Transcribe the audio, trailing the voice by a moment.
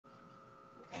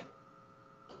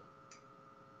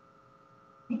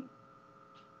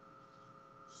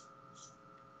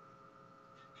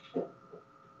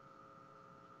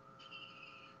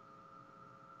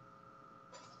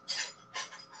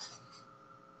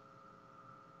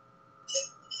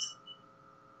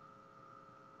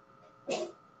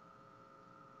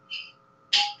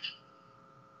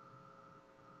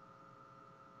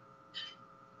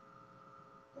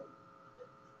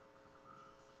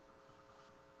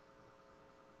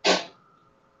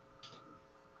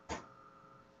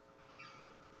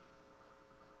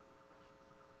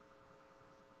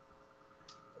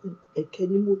And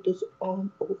can you move this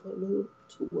arm over a little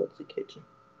towards the kitchen?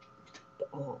 The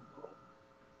arm part,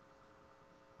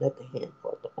 not the hand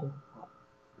part, the arm part.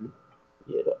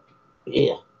 Yeah,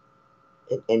 yeah.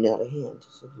 And now the hand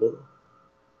just a little.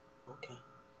 Okay.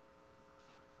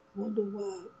 Wonder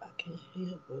why I can't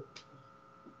help it.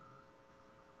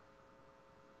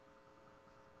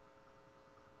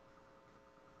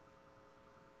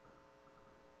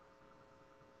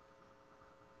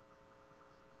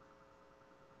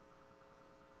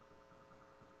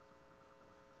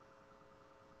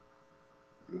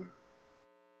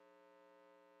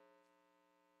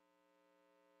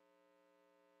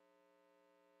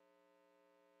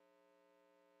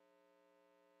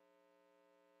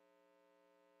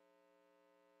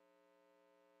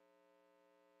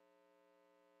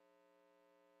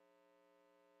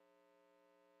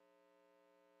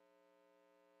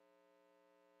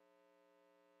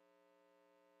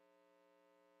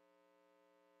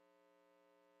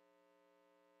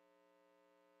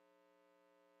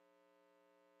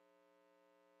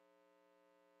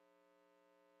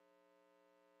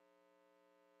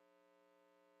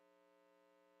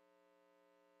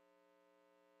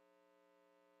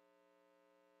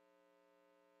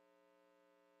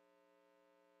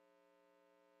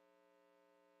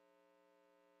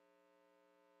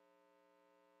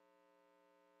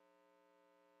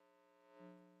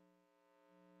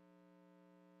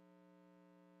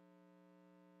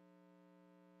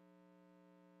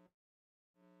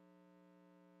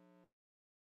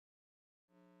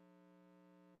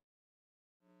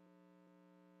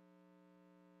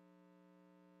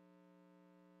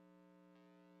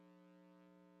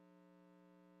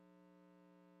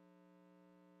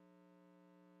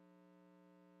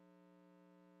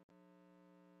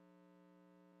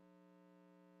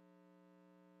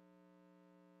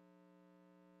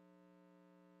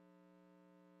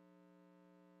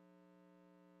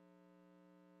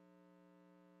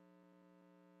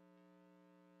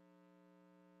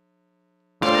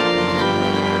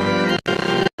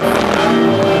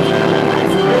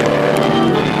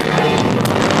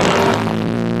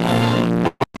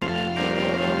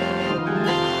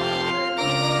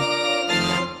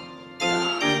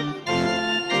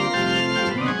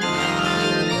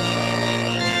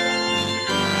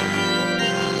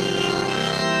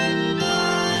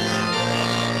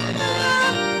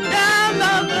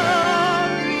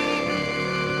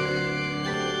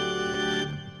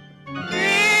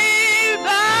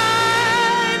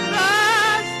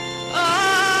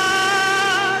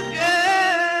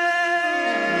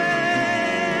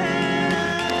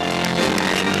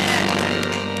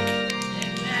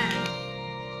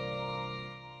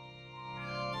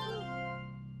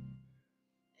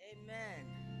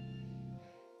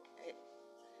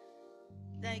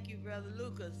 Thank you, Brother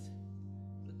Lucas,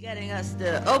 for getting us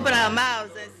to open our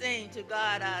mouths and sing to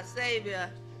God our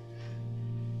Savior.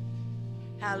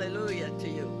 Hallelujah to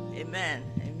you. Amen.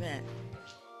 Amen.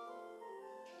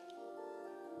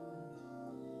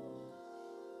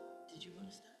 Did you want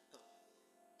to start?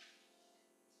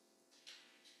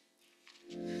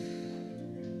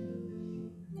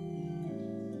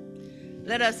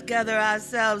 Let us gather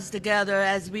ourselves together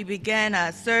as we begin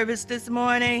our service this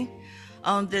morning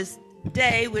on this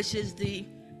day, which is the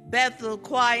Bethel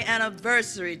Choir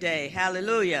Anniversary Day.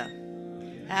 Hallelujah.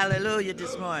 Hallelujah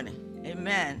this morning.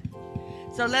 Amen.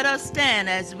 So let us stand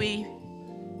as we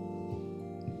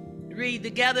read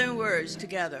the gathering words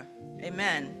together.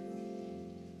 Amen.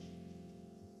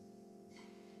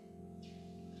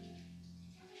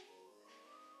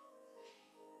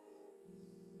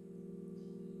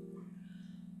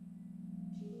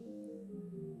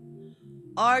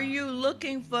 Are you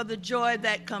looking for the joy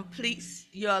that completes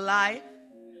your life?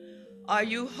 Are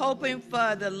you hoping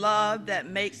for the love that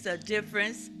makes a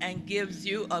difference and gives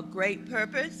you a great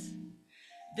purpose?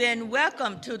 Then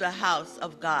welcome to the house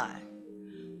of God.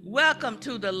 Welcome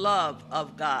to the love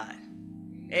of God.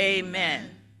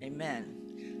 Amen.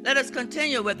 Amen. Let us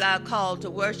continue with our call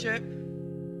to worship.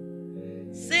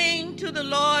 Sing to the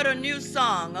Lord a new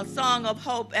song, a song of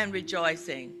hope and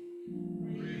rejoicing.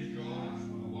 Praise God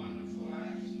for wonderful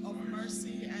acts of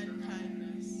mercy and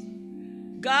kindness.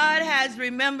 God has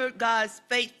remembered God's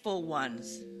faithful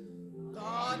ones.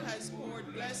 God has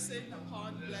poured blessing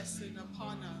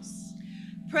upon us.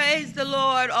 Praise the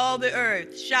Lord, all the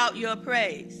earth. Shout your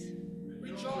praise.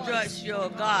 Rejoice, Your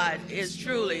God is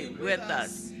truly with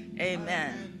us.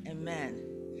 Amen.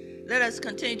 Amen. Let us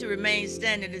continue to remain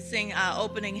standing to sing our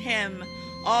opening hymn,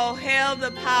 All Hail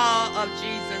the Power of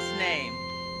Jesus' Name.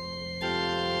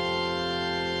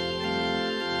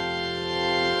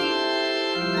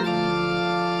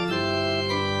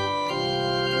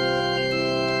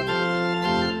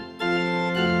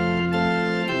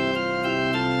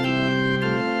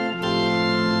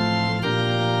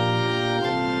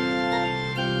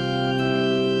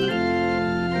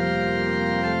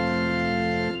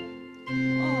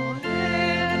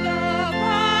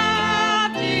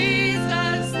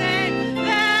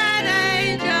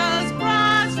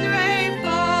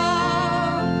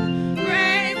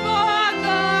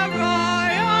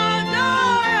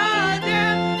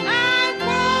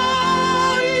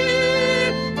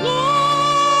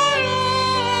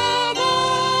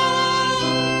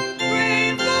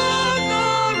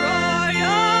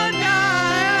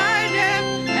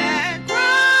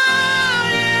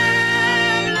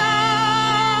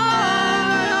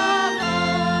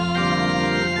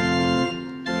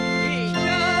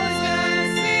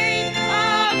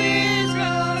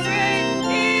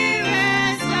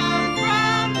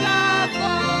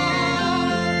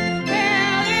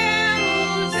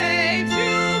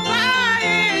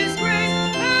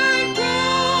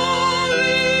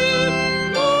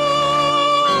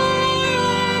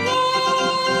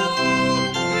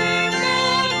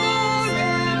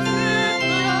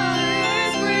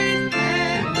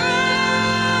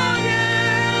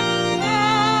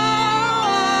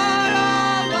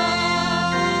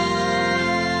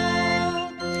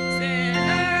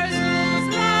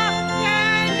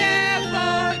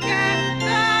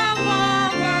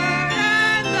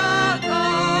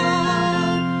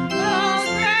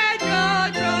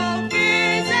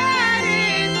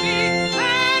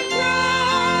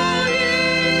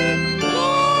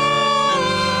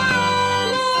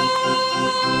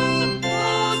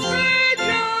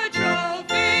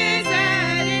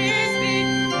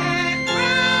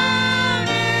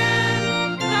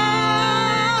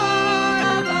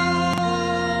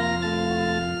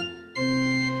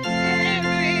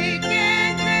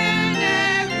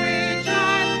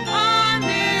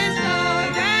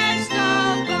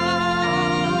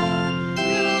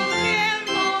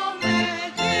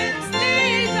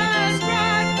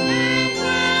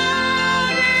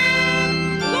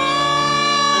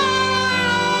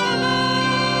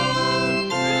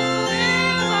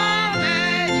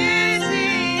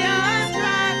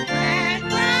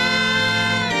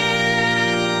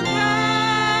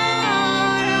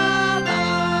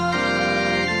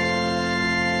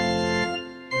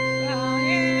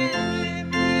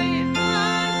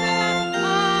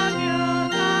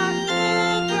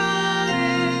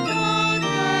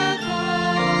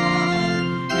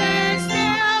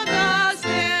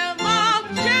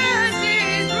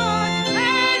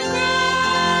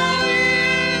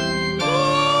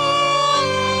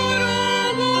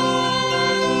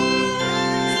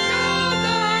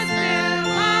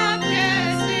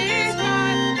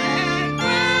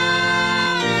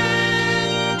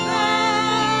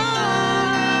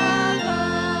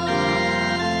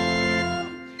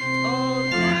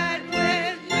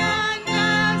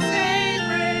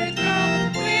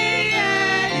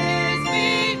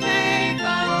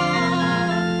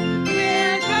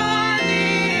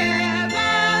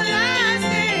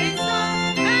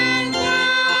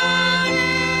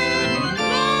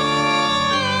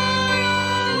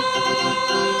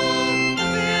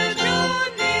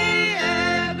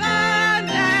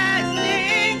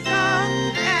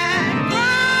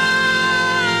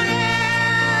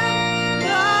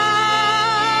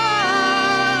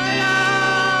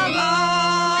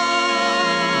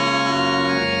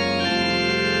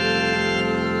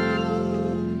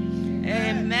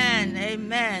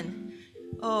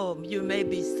 You may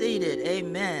be seated.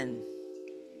 Amen.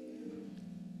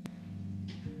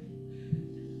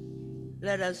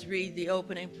 Let us read the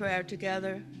opening prayer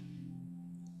together.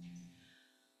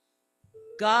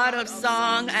 God of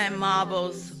song and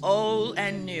marvels, old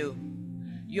and new,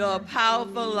 your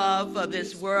powerful love for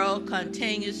this world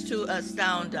continues to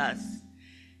astound us.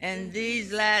 In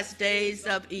these last days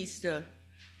of Easter,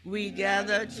 we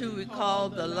gather to recall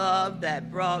the love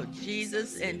that brought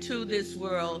Jesus into this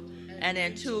world and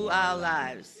into our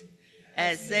lives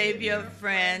as Savior,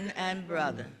 friend, and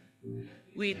brother.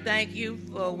 We thank you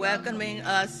for welcoming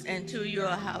us into your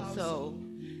household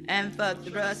and for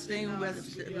thrusting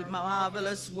with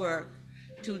marvelous work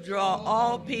to draw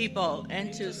all people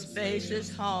into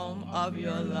spacious home of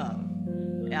your love.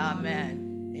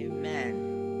 Amen.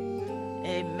 Amen.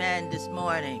 Amen this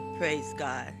morning. Praise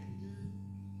God.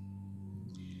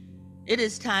 It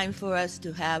is time for us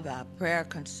to have our prayer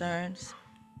concerns.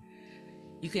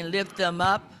 You can lift them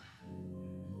up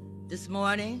this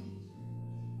morning.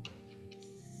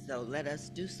 So let us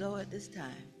do so at this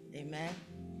time. Amen.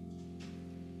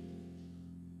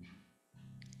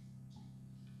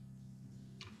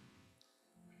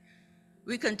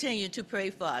 We continue to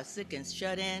pray for our sick and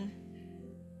shut in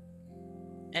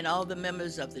and all the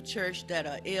members of the church that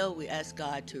are ill. We ask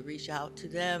God to reach out to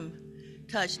them,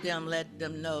 touch them, let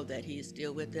them know that He is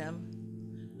still with them.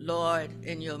 Lord,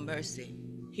 in your mercy,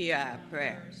 hear our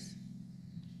prayers.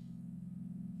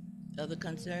 Other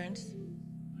concerns?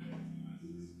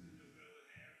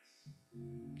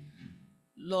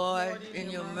 Lord, in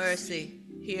your mercy,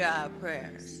 hear our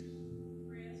prayers.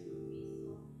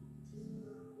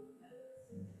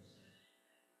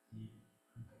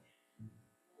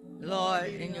 Lord,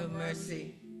 in your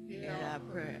mercy, hear our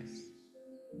prayers.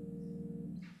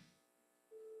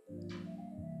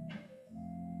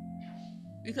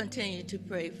 We continue to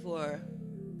pray for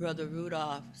Brother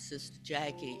Rudolph, Sister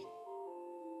Jackie,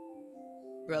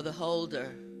 Brother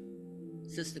Holder,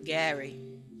 Sister Gary,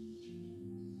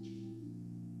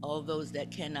 all those that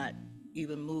cannot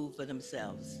even move for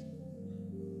themselves.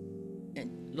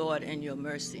 And Lord, in your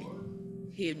mercy,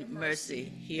 hear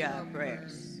our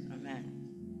prayers. Amen.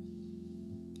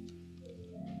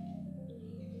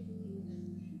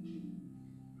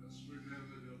 Let's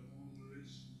remember the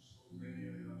homeless, so many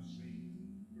I have seen,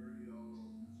 very all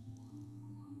over this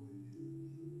world.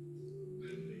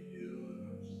 Mentally ill, and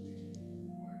I've seen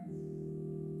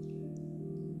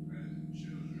wife and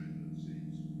children that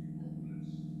seems to be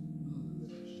homeless.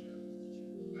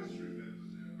 Let's remember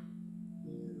them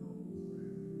in our prayer.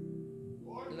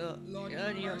 Lord,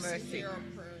 in your mercy, hear our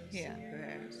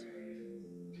prayers.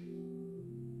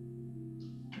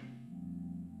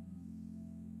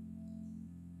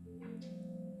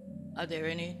 Are there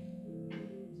any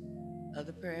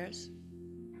other prayers?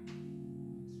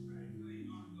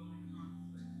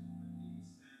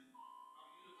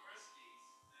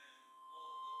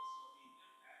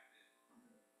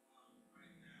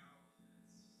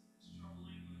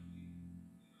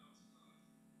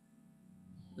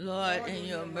 Lord, in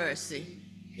your mercy,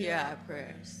 hear our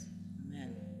prayers.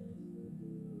 Amen.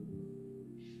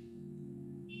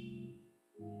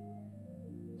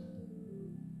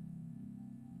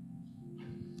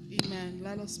 Amen.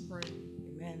 Let us pray.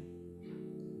 Amen.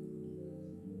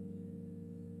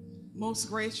 Most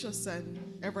gracious and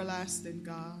everlasting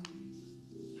God,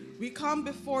 we come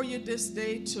before you this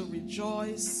day to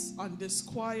rejoice on this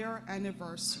choir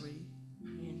anniversary.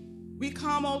 Amen. We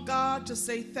come, oh God, to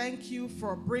say thank you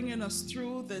for bringing us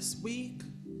through this week,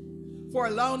 for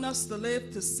allowing us to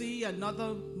live to see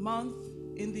another month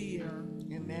in the year.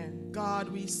 Amen. God,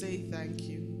 we say thank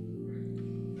you.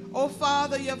 Oh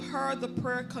Father, you have heard the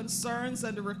prayer concerns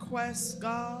and the requests,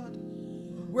 God.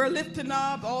 We're lifting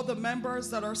up all the members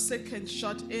that are sick and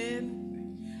shut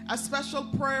in. A special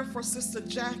prayer for Sister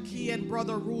Jackie and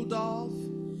Brother Rudolph.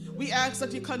 We ask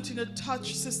that you continue to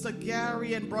touch Sister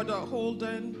Gary and Brother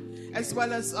Holden, as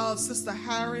well as Sister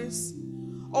Harris.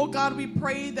 Oh God, we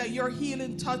pray that your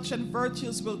healing touch and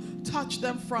virtues will touch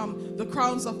them from the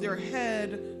crowns of their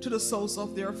head to the soles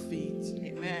of their feet.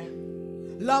 Amen.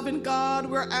 Loving God,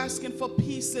 we're asking for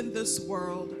peace in this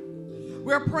world.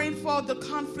 We're praying for the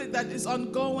conflict that is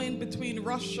ongoing between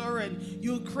Russia and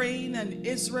Ukraine and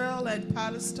Israel and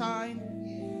Palestine.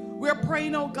 We're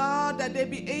praying, oh God, that they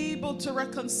be able to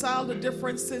reconcile the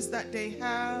differences that they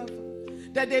have,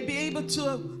 that they be able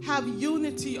to have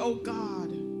unity, oh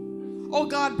God. Oh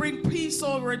God, bring peace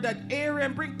over that area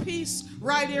and bring peace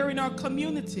right here in our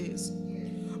communities.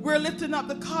 We're lifting up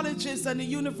the colleges and the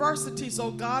universities,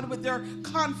 oh God, with their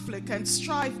conflict and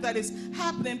strife that is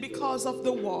happening because of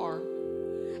the war.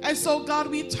 And so, God,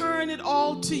 we turn it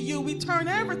all to you. We turn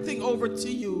everything over to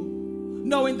you.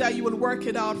 knowing that you will work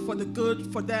it out for the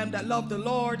good for them that love the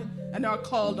Lord and are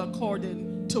called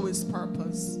according to his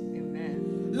purpose.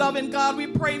 Loving God, we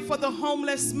pray for the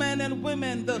homeless men and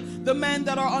women, the men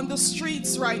that are on the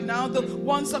streets right now, the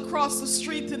ones across the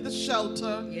street in the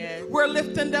shelter. Yes. We're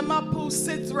lifting them up who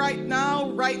sit right now,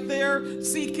 right there,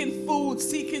 seeking food,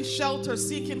 seeking shelter,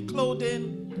 seeking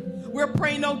clothing. We're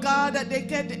praying, oh God, that they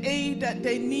get the aid that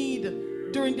they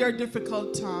need during their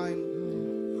difficult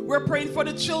time. We're praying for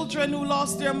the children who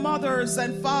lost their mothers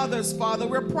and fathers, Father.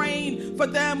 We're praying for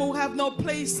them who have no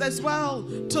place as well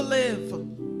to live.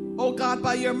 Oh God,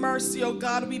 by your mercy, oh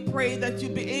God, we pray that you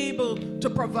be able to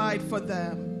provide for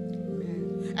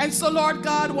them. And so, Lord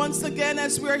God, once again,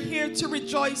 as we're here to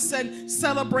rejoice and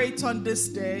celebrate on this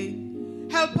day,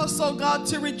 help us, oh God,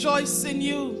 to rejoice in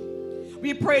you.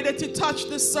 We pray that you touch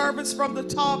this service from the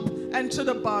top and to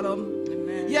the bottom.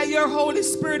 Yeah, your Holy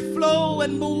Spirit flow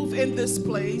and move in this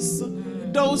place.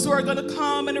 Those who are going to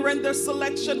come and render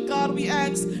selection, God, we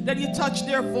ask that you touch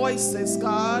their voices,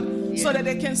 God, so that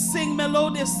they can sing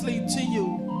melodiously to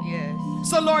you. Yes.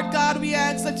 So, Lord God, we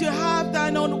ask that you have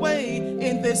thine own way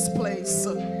in this place.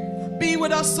 Be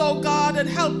with us, oh God, and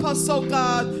help us, oh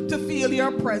God, to feel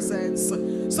your presence,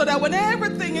 so that when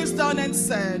everything is done and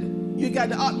said, you get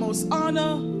the utmost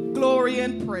honor, glory,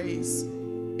 and praise.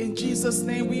 In Jesus'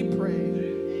 name we pray.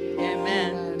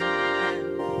 Amen.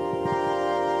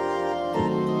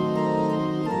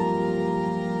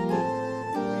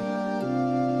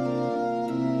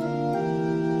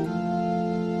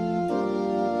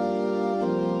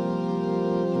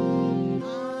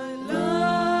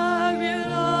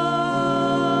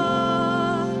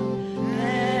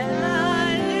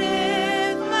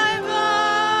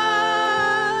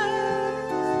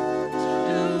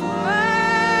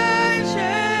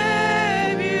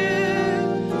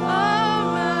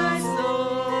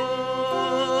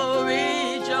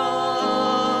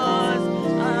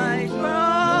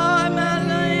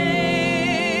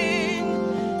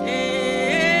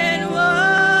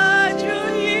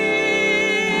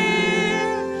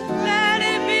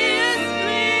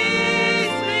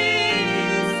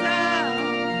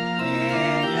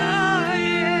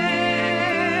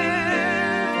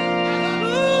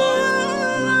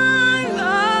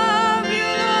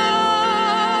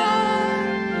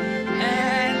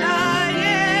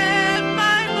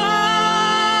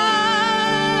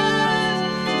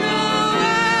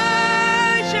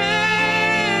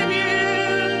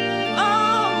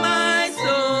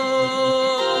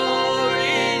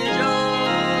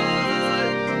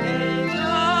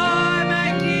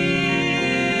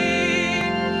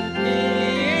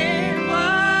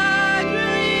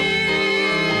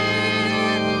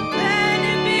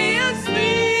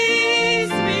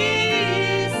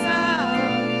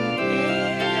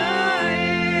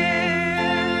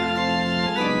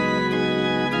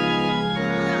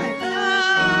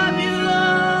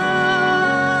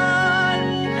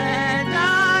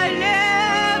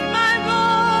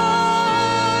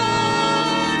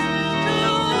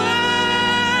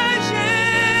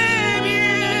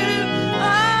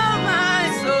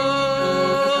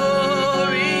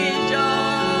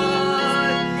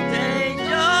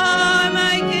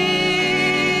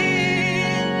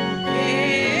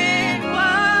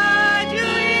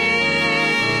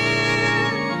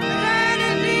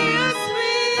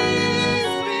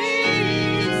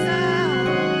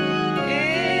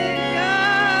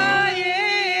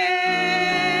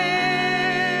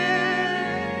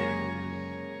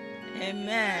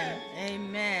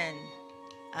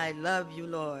 I love you,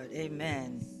 Lord.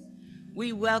 Amen.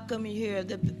 We welcome you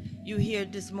here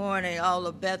this morning, all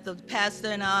of Bethel, Pastor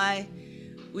and I.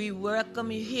 We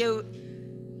welcome you here.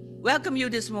 Welcome you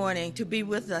this morning to be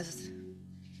with us.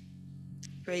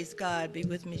 Praise God. Be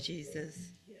with me,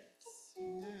 Jesus.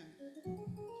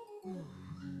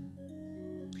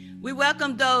 We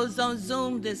welcome those on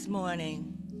Zoom this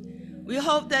morning. We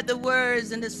hope that the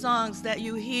words and the songs that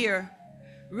you hear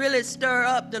really stir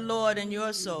up the Lord in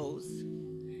your souls.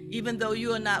 Even though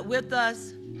you are not with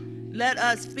us, let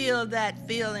us feel that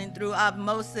feeling through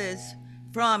osmosis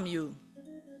from you.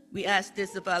 We ask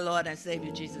this of our Lord and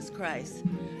Savior Jesus Christ.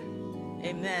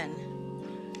 Amen.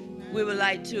 We would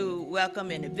like to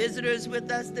welcome any visitors with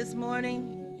us this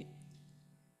morning.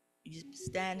 You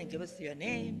stand and give us your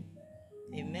name.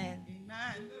 Amen.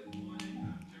 Amen. Good morning.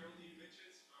 I'm Geraldine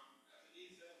Richards from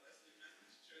Ebenezer Wesleyan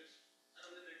Methodist Church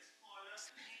on the next corner.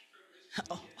 Privileged to be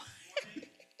here this morning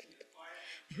in the choir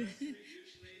anniversary.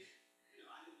 Usually,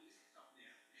 I didn't used to come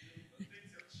there, but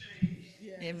things have changed.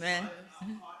 Yes. Amen.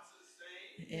 Our hearts are the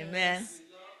same. Amen.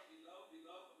 We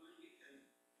love when we can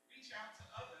reach out to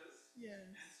others Yes.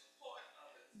 and support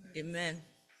others. Amen.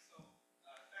 So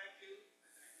thank you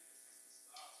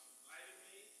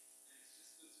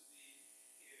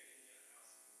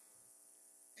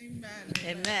Amen.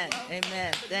 Amen. Well,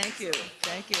 Amen. Thank you.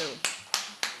 Thank you.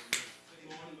 Good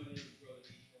morning, my name is Brother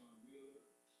Ethan Wheeler.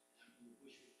 I'm from the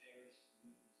Bushwick Parish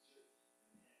Methodist Church. I'm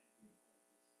happy to be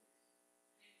a part of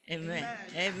this place. Amen.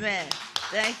 Amen.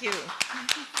 Thank you.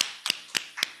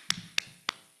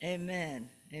 Amen.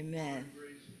 Amen.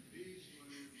 Grace and peace. My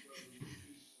name is Brother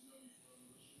Lucas, and I'm from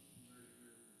the Cincinnati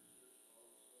Methodist Church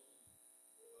also.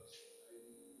 Us, I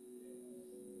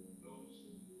those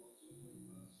who also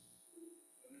with us.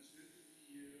 And it's good to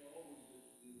be here, always good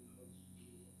to be in the house of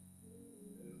the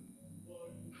Lord. And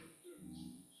Lord, we have turned this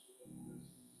into a blessing,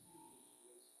 to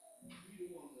give us a blessing. Be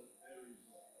the one that buries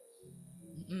our blessing.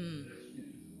 Mm. That's what you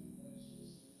do, my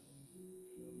sister. And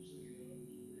I'm saying I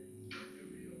was praying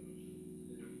every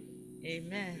opportunity.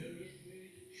 Amen. There is many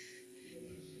that I say from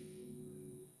mine.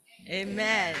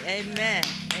 Amen. Amen.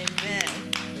 Amen.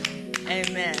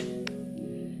 Amen.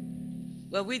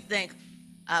 Well, we thank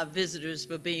our visitors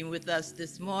for being with us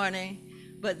this morning,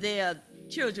 but they are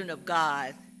children of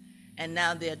God, and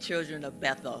now they're children of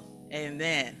Bethel.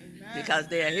 Amen. Because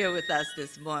they are here with us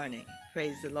this morning.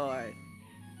 Praise the Lord.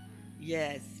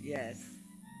 Yes, yes.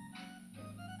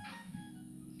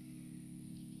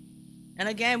 And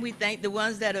again, we thank the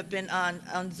ones that have been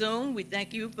on Zoom. We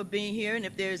thank you for being here. And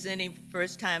if there's any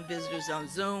first-time visitors on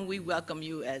Zoom, we welcome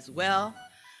you as well.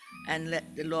 And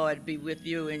let the Lord be with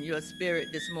you in your spirit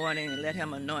this morning, and let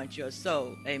him anoint your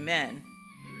soul. Amen.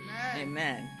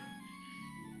 Amen.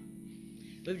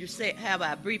 We'll just have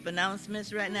our brief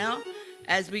announcements right now.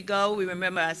 As we go, we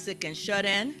remember our sick and shut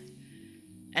in,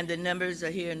 and the numbers are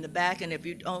here in the back. And if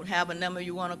you don't have a number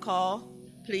you want to call,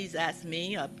 please ask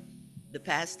me or the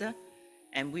pastor,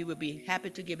 and we will be happy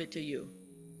to give it to you.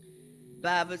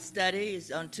 Bible study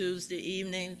is on Tuesday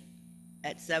evening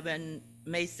at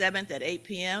May 7th at 8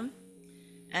 p.m.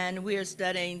 And we are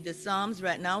studying the Psalms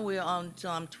right now. We're on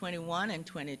Psalm 21 and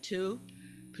 22.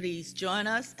 Please join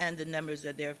us, and the numbers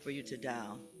are there for you to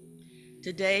dial.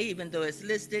 Today, even though it's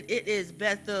listed, it is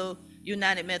Bethel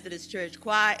United Methodist Church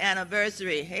Choir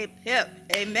anniversary. Hip, hip.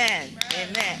 Amen.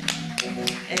 Amen.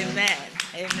 Amen.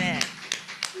 Amen.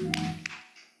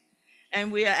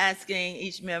 And we are asking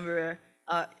each member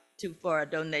for a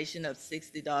donation of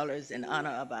 $60 in honor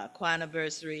of our choir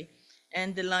anniversary.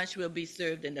 And the lunch will be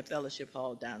served in the fellowship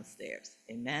hall downstairs.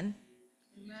 Amen.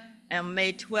 Amen. And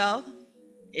May 12th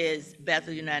is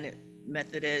Bethel United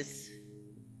Methodist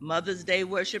Mother's Day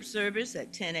worship service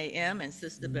at 10 a.m. And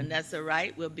Sister Vanessa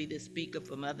Wright will be the speaker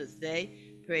for Mother's Day.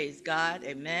 Praise God.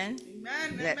 Amen.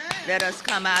 Amen. Let us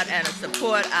come out and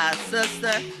support our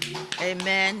sister.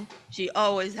 Amen. She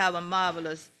always have a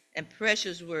marvelous and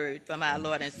precious word from our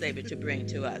Lord and Savior to bring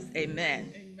to us.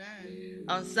 Amen. Amen.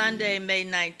 On Sunday, May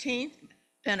 19th,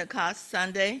 Pentecost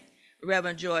Sunday,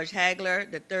 Reverend George Hagler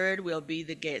III will be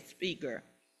the guest speaker.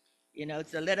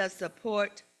 So let us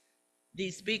support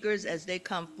these speakers as they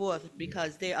come forth,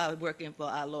 because they are working for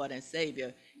our Lord and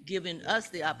Savior, giving us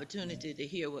the opportunity to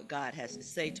hear what God has to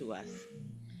say to us.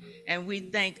 And we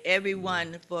thank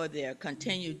everyone for their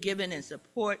continued giving and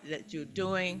support that you're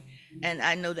doing. And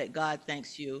I know that God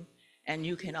thanks you. And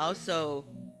you can also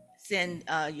send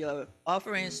your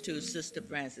offerings to Sister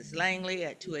Frances Langley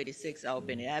at 286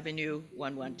 Albany Avenue,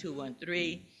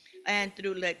 11213, and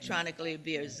through electronically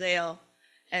via Zelle.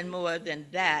 And more than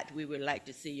that, we would like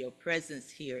to see your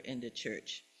presence here in the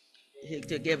church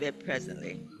to give it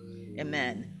presently.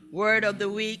 Amen. Word of the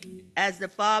week: as the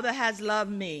Father has loved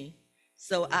me,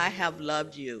 so I have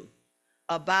loved you.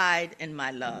 Abide in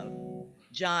my love.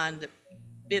 John, the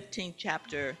 15th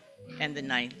chapter and the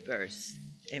 9th verse.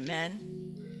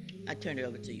 Amen. I turn it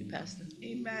over to you, Pastor.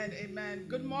 Amen. Amen.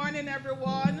 Good morning,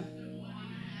 everyone.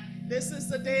 This is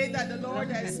the day that the Lord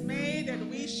has made, and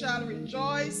we shall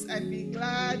rejoice and be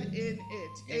glad in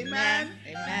it. Amen.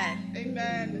 Amen.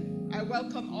 Amen. I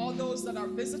welcome all those that are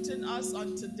visiting us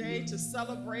on today to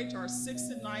celebrate our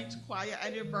 69th choir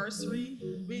anniversary.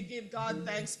 We give God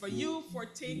thanks for you for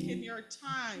taking your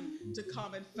time to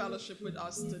come and fellowship with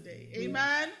us today.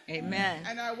 Amen. Amen.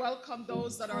 And I welcome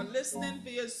those that are listening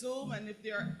via Zoom. And if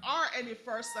there are any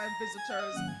first-time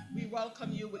visitors, we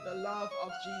welcome you with the love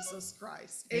of Jesus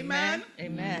Christ. Amen.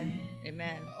 Amen.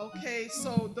 Amen. Okay,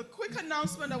 so the quick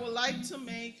announcement I would like to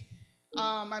make,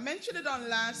 I mentioned it on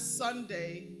last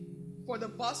Sunday for the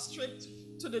bus trip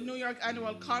to the New York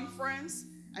Annual Conference,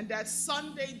 and that's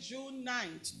Sunday, June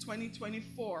 9th,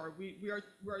 2024. We're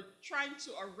trying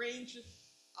to arrange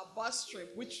a bus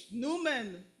trip, which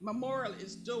Newman Memorial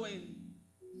is doing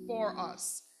for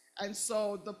us. And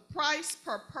so the price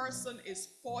per person is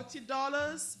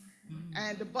 $40,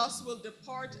 and the bus will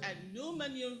depart at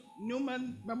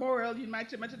Newman Memorial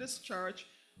United Methodist Church,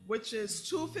 which is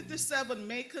 257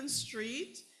 Macon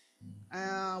Street,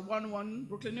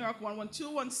 Brooklyn, New York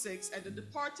 11216, and the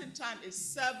departing time is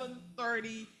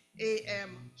 7:30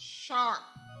 a.m. sharp.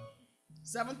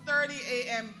 7:30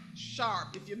 a.m.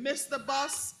 sharp. If you miss the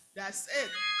bus, that's it.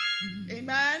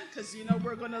 Amen. Because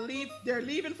we're gonna leave. They're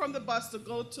leaving from the bus to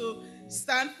go to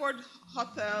Stanford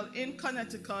Hotel in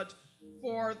Connecticut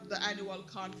for the annual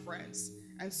conference.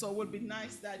 And so it would be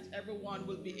nice that everyone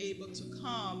will be able to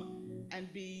come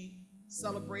and be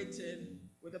celebrating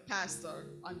with the pastor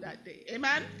on that day.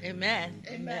 Amen. Amen.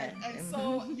 Amen. And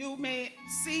so you may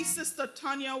see Sister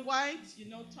Tanya White. You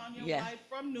know Tanya Yeah. White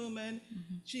from Newman.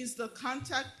 She's the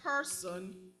contact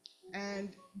person,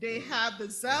 and they have the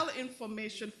Zelle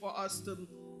information for us to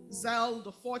Zelle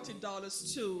the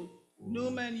 $40 to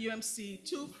Newman UMC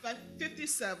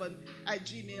 257 at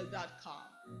gmail.com.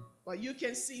 But you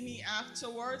can see me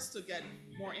afterwards to get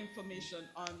more information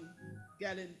on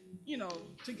getting,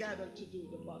 together to do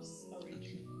the bus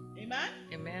arrangement. Amen?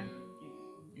 Amen.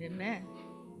 Amen.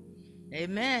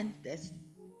 Amen. That's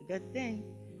a good thing.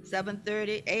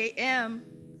 7:30 a.m.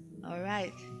 All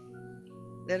right.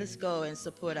 Let us go and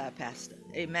support our pastor.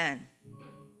 Amen.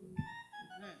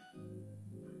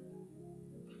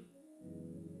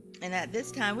 And at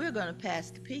this time, we're going to pass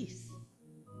the peace.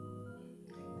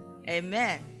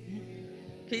 Amen.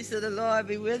 Peace of the Lord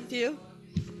be with you.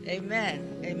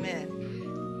 Amen. Amen.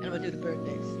 And we'll do the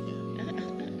birthdays.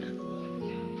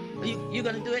 You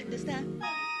going to do it this time?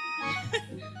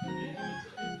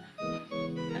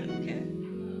 Okay.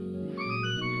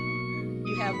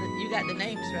 You got the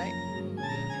names, right?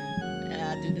 And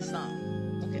I'll do the song.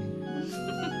 Okay.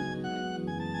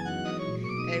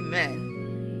 Amen.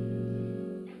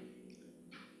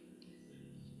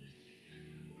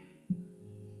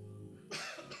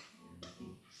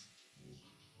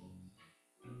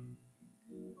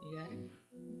 You got it?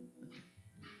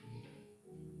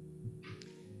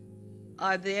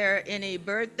 Are there any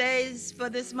birthdays for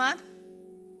this month?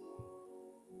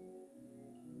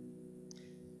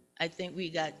 I think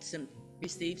we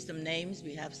received some names.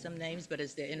 We have some names, but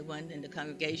is there anyone in the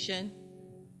congregation?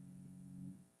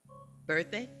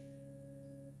 Birthday?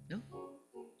 No?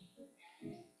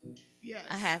 Yes.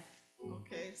 I have.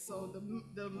 Okay, so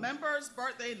the member's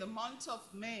birthday in the month of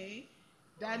May,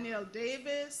 Daniel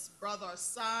Davis, Brother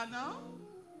Asano,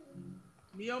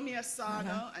 Naomi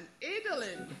Asano, and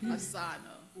Adeline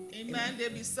Asano. Amen.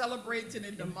 They'll be celebrating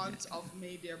in the month of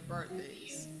May their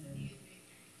birthdays.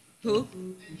 Who?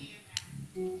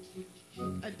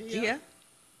 Adia. Gia?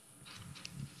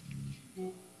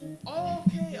 Oh,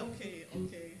 okay.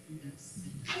 Yes.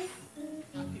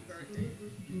 Happy birthday.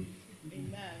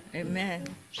 Amen. Amen.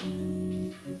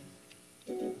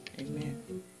 Amen.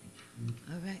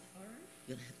 All right.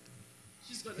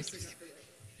 She's going to sing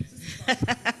at the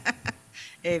end.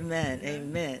 Amen.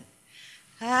 Amen.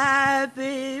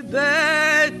 Happy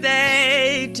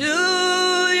birthday to you.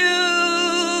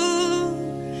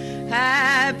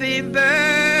 Happy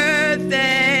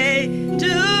birthday to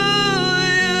you.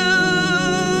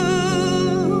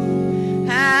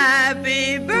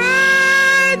 Happy birthday,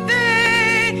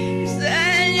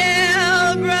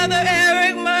 Daniel, Brother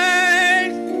Eric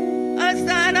Mertz,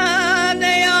 Asana,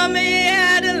 Naomi,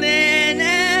 Adeline,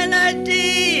 and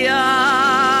Adia.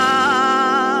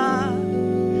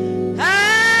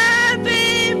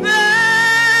 Happy birthday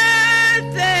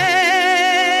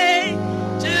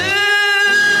to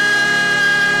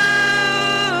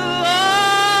all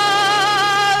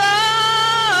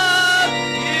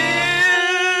of you.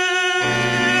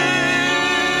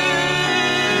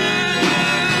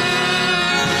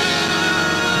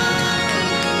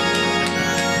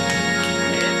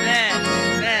 Amen.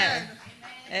 Amen.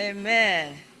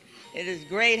 Amen. It is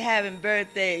great having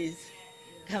birthdays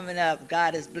coming up.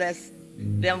 God has blessed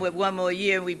them with one more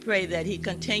year. We pray that He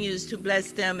continues to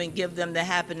bless them and give them the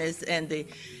happiness and the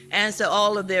answer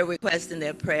all of their requests and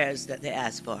their prayers that they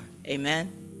ask for.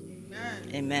 Amen.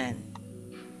 Amen. Amen.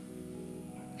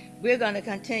 We're going to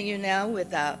continue now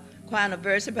with our choir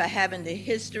anniversary by having the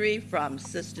history from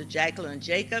Sister Jacqueline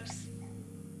Jacobs.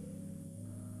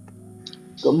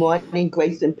 Good morning,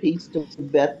 grace and peace to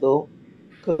Bethel.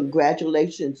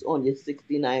 Congratulations on your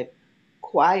 69th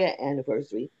choir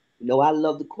anniversary. You know, I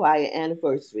love the choir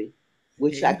anniversary.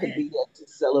 Wish I could be Amen. there to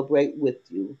celebrate with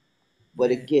you.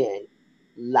 But Amen. again,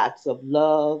 lots of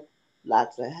love,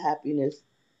 lots of happiness,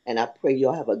 and I pray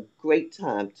you'll have a great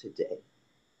time today.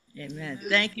 Amen.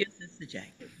 Thank you, Sister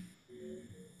Jacqueline.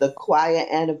 The choir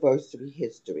anniversary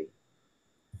history.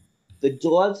 The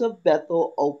doors of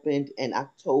Bethel opened in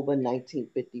October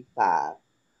 1955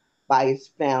 by its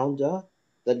founder,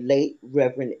 the late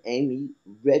Reverend Amy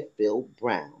Redfield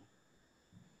Brown.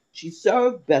 She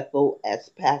served Bethel as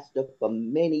pastor for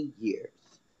many years.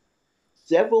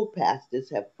 Several pastors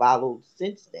have followed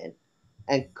since then,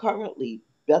 and currently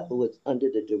Bethel is under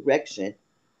the direction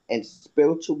and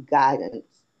spiritual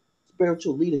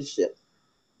leadership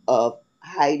of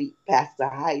Pastor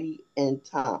Heidi and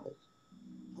Thomas.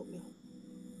 Help me out.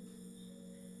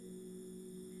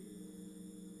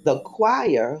 The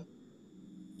choir,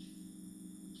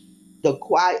 the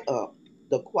choir,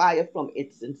 the choir from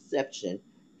its inception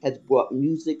has brought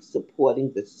music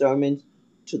supporting the sermons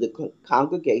to the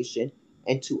congregation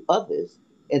and to others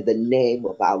in the name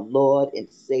of our Lord and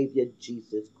Savior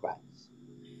Jesus Christ.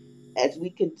 As we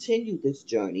continue this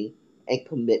journey and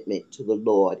commitment to the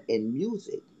Lord in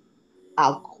music,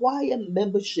 our choir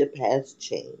membership has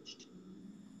changed.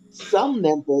 Some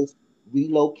members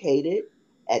relocated.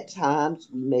 At times,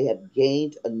 we may have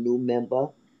gained a new member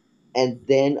and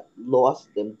then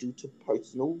lost them due to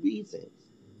personal reasons.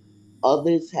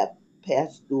 Others have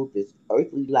passed through this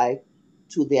earthly life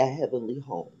to their heavenly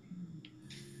home.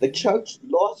 The church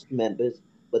lost members,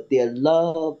 but their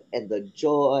love and the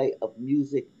joy of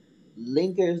music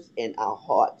lingers in our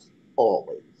hearts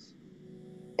always.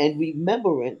 In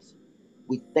remembrance,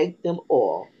 we thank them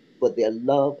all for their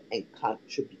love and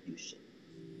contribution.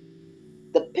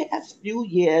 The past few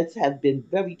years have been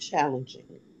very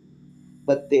challenging,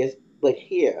 but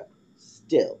here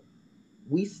still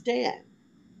we stand,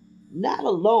 not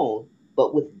alone,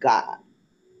 but with God.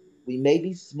 We may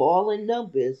be small in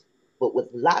numbers, but with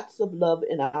lots of love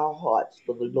in our hearts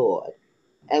for the Lord,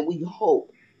 and we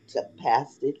hope to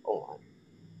pass it on.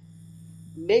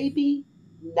 Maybe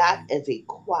not as a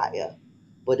choir,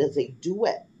 but as a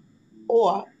duet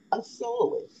or a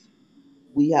soloist.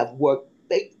 We have worked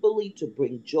faithfully to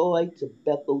bring joy to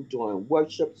Bethel during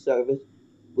worship service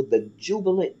with a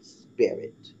jubilant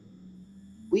spirit.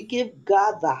 We give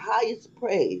God the highest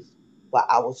praise for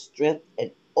our strength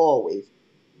and always.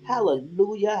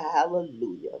 Hallelujah,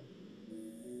 hallelujah.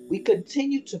 We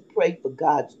continue to pray for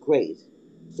God's grace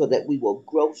so that we will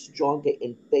grow stronger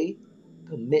in faith,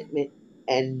 commitment,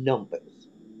 and numbers,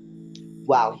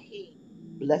 while He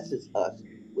blesses us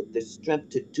with the strength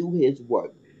to do His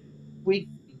work,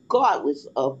 regardless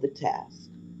of the task.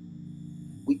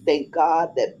 We thank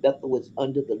God that Bethel is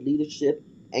under the leadership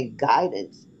and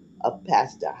guidance of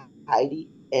Pastor Heidi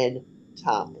and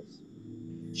Thomas.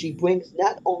 She brings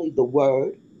not only the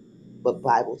word, but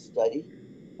Bible study,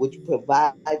 which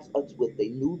provides us with a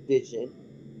new vision,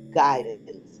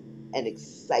 guidance, and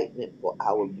excitement for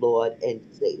our Lord and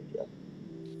Savior.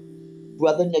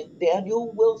 Brother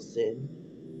Nathaniel Wilson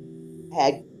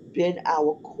had been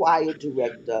our choir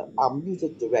director, our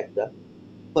music director,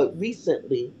 but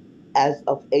recently, as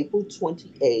of April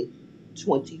 28,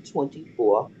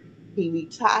 2024, he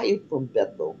retired from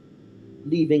Bethel,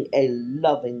 leaving a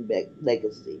loving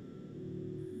legacy.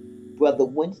 Brother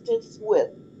Winston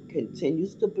Swift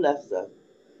continues to bless us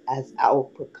as our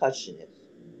percussionist.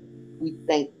 We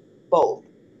thank both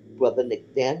Brother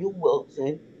Nathaniel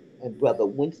Wilson and Brother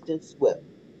Winston Swift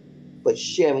for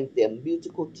sharing their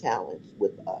musical talents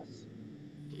with us.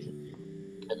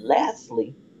 And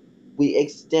lastly, we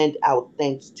extend our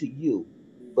thanks to you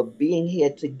for being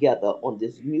here together on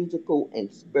this musical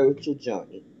and spiritual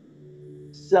journey,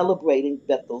 celebrating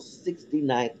Bethel's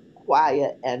 69th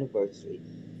choir anniversary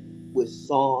with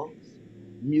songs,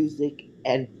 music,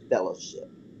 and fellowship.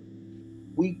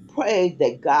 We pray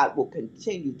that God will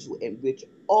continue to enrich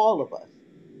all of us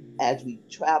as we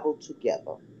travel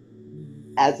together.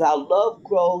 As our love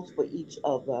grows for each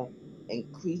other,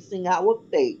 increasing our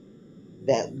faith,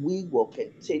 that we will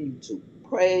continue to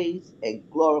praise and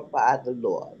glorify the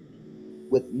Lord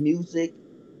with music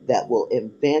that will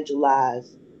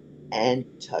evangelize and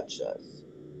touch us.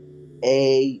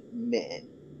 Amen.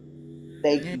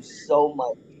 Thank you so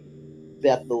much,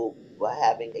 Bethel, for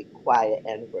having a choir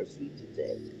anniversary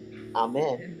today.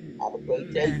 Amen. Have a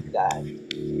great day, you Amen. guys.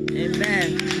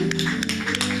 Amen.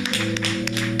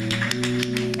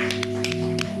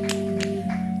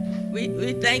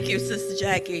 We thank you, Sister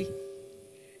Jackie.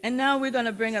 And now we're going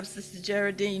to bring up Sister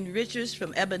Geraldine Richards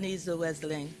from Ebenezer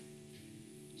Wesleyan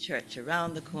Church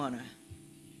around the corner.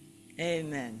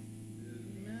 Amen.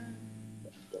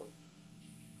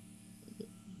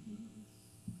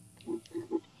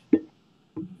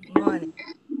 Good morning.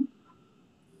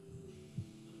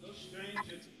 I'm no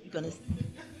stranger to You're gonna Bethel.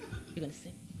 you're gonna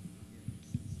sing?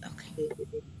 Okay.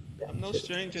 I'm Back no to the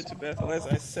stranger to Bethel. As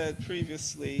I said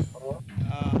previously,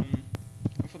 um,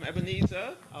 I'm from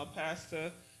Ebenezer. Our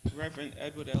pastor, Reverend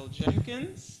Edward L.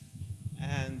 Jenkins.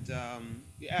 And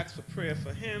we asked for prayer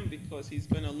for him because he's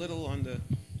been a little on the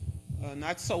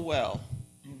not so well.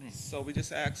 So we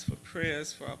just ask for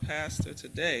prayers for our pastor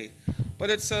today. But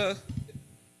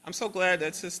I'm so glad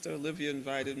that Sister Olivia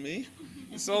invited me.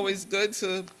 It's always good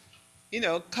to,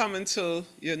 come into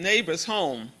your neighbor's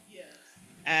home.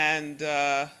 And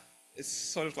it's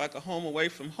sort of like a home away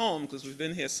from home because we've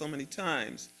been here so many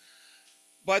times.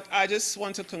 But I just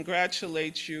want to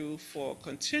congratulate you for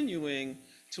continuing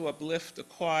to uplift the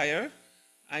choir.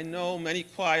 I know many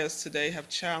choirs today have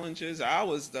challenges.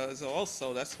 Ours does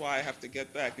also. That's why I have to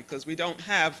get back, because we don't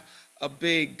have a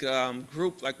big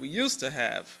group like we used to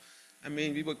have. I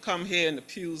mean, we would come here in the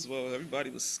pews where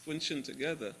everybody was squinching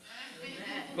together.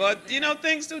 But,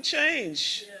 things do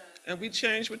change. And we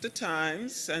change with the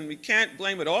times. And we can't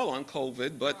blame it all on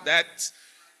COVID, but that,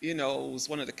 was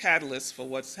one of the catalysts for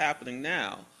what's happening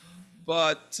now.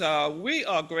 But we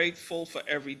are grateful for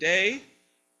every day.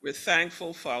 We're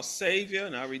thankful for our Savior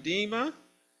and our Redeemer.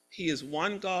 He is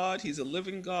one God. He's a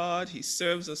living God. He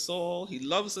serves us all. He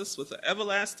loves us with an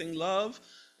everlasting love.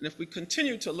 And if we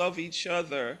continue to love each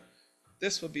other,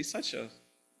 this will be such a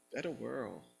better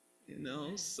world,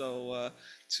 So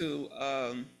to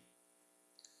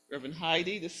Reverend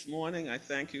Heidi this morning, I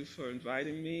thank you for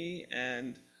inviting me,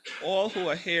 and all who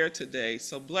are here today.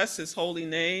 So bless his holy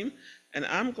name. And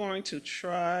I'm going to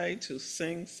try to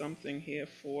sing something here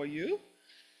for you.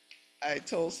 I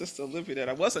told Sister Olivia that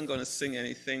I wasn't going to sing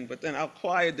anything, but then our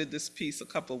choir did this piece a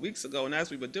couple of weeks ago, and as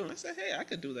we were doing, I said, hey, I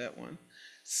could do that one.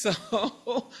 So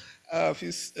I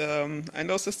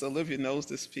know Sister Olivia knows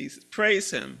this piece.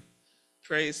 Praise him,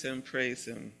 praise him, praise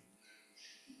him.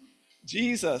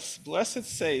 Jesus, blessed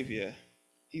Savior,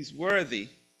 he's worthy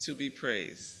to be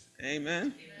praised.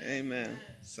 Amen, amen.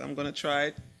 So I'm going to try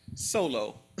it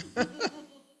solo.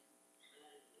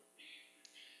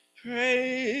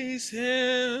 Praise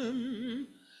him,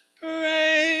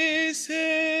 praise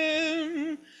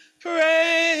him,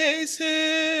 praise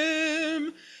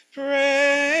him,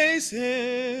 praise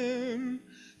him.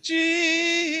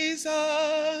 Jesus,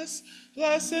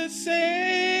 blessed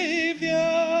Savior,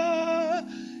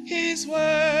 he's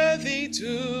worthy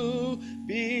to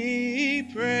be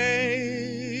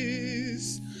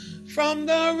praised. From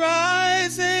the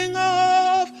rising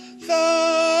of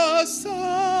the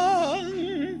sun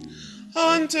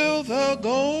until the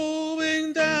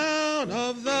going down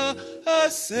of the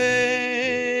same,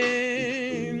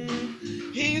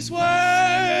 he's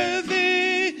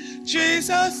worthy.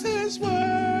 Jesus is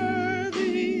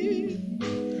worthy.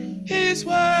 He's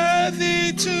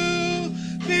worthy to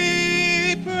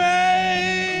be praised.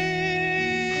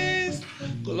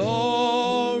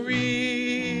 Glory,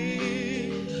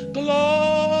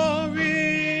 glory,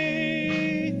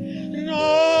 in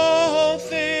all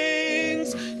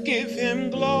things give him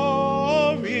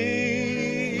glory.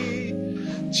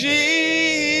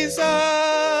 Jesus,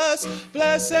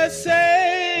 blessed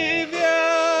Savior,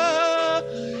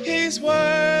 he's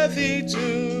worthy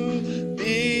to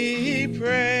be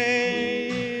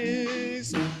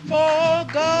praised. For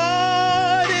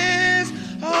God is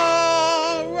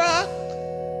our rock,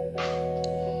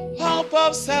 hope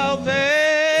of salvation,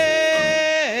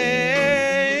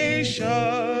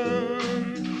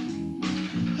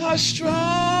 a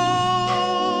strong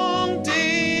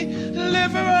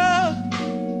deliverer.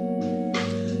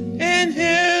 In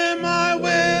him I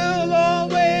will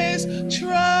always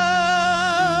trust.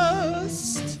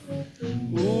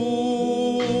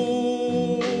 Ooh,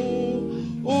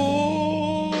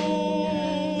 ooh,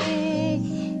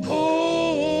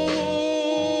 ooh,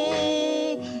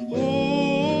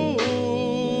 ooh.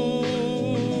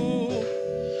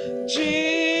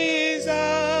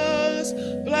 Jesus,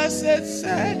 blessed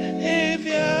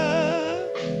Savior,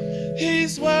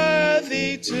 he's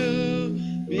worthy to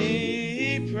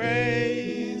be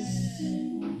praised.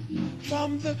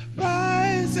 From the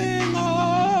rising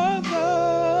of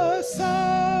the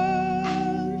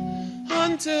sun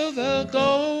until the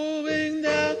going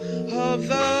down of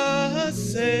the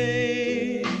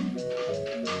same,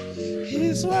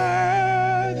 he's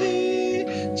worthy.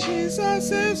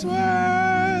 Jesus is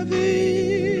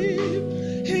worthy.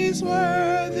 He's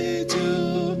worthy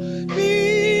to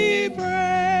be praised.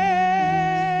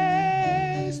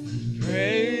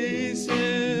 Praise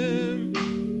him,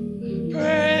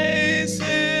 praise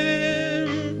him,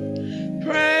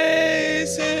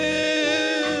 praise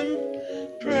him,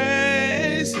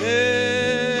 praise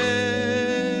him.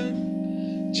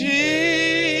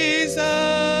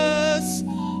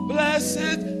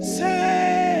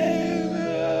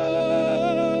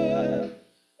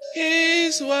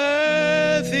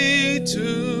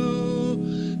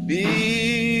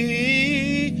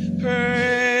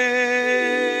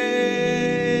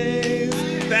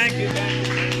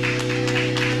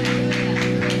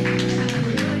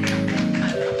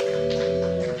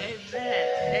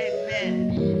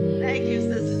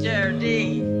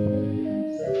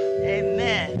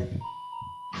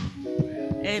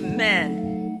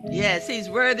 Amen. Yes, he's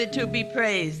worthy to be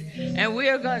praised. And we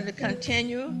are going to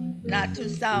continue, not to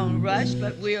sound rushed,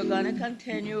 but we are going to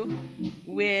continue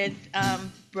with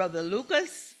Brother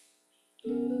Lucas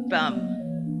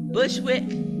from Bushwick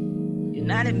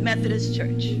United Methodist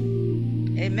Church.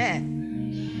 Amen.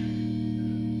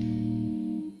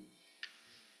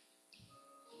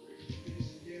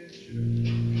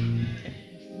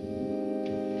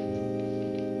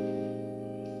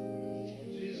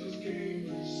 Jesus came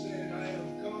and said, I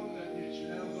have come that you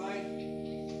should have life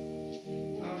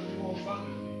and more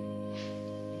abundantly.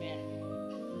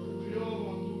 We don't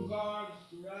want 2 cars,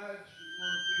 garage, we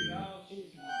want a big house, we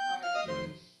want 5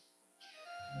 kids,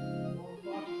 we want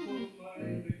lots of full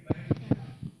money, big bank.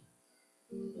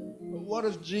 But what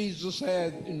if Jesus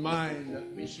had in mind that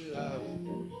we should have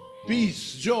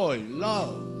peace, joy,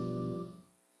 love,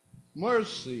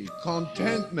 mercy,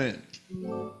 contentment?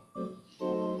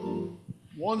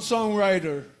 One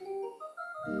songwriter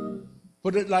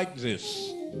put it like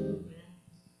this.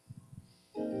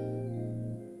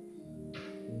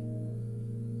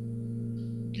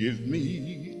 Give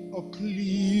me a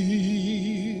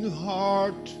clean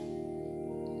heart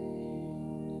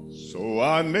so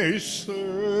I may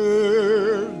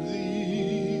serve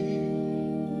thee.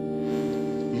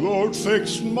 Lord,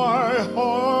 fix my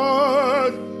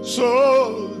heart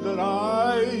so that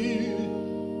I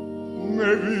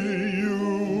may be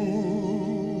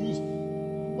used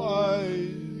by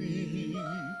thee.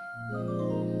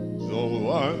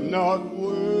 Though I'm not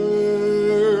worthy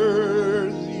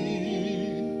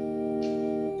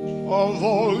of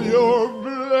all your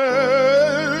blessings,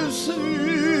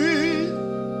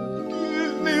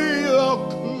 give me a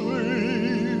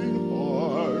clean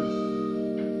heart,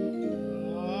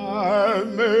 I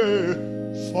may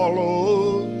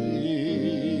follow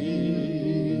thee.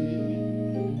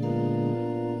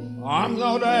 I'm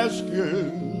not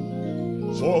asking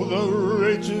for the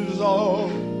riches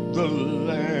of the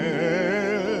land,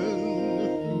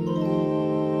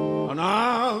 and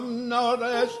I'm not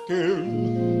asking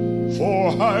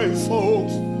for high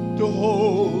folks to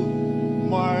hold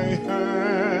my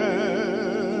hand.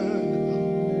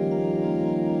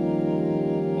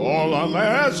 All I'm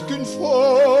asking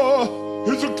for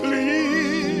is a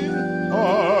clean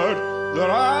heart that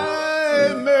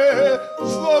I may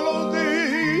follow thee.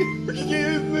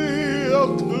 Give me a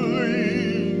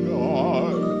clean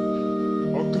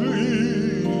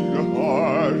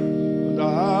heart, and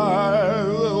I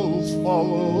will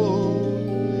follow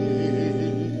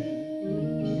thee.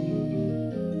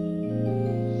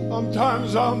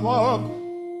 Sometimes I'm up,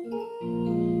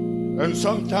 and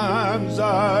sometimes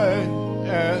I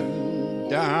am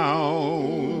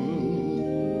down.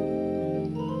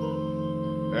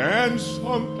 And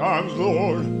sometimes,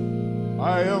 Lord,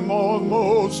 I am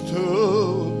almost to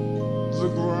the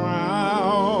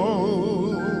ground.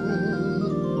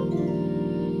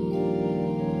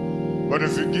 But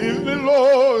if you give me,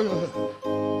 Lord,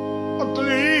 a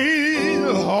clean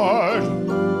heart,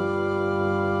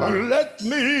 and let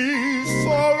me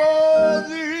follow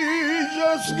thee,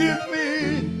 just give me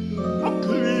a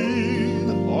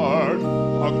clean heart,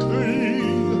 a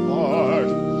clean heart,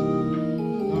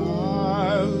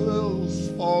 I will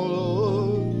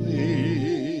follow thee.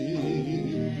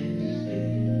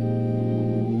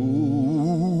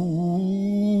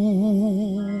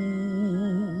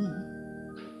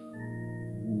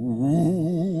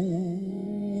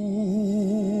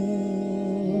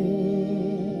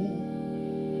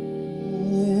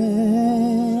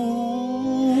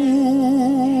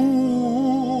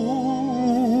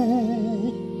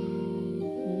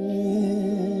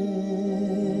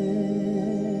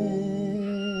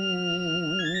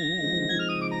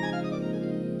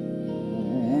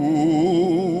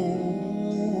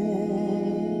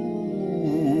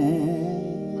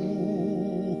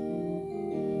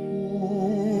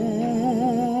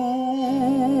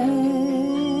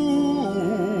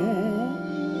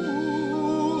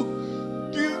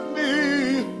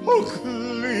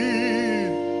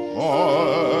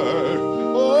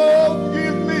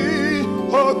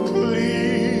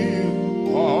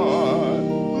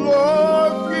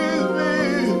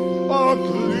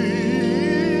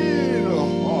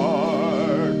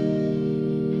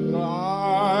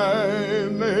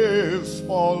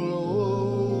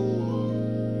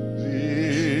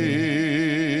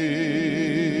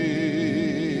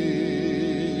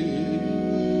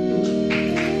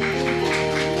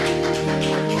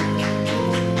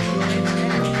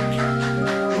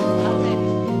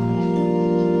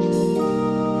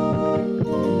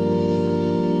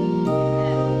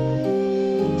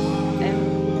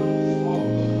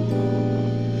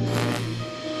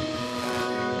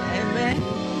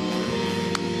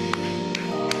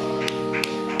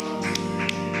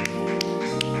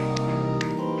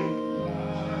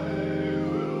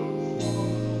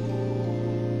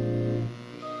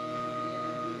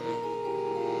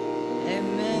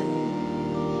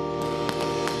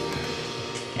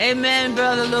 Amen,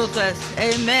 Brother Lucas.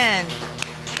 Amen.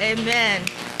 Amen.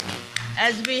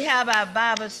 As we have our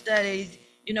Bible studies,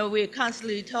 you know, we're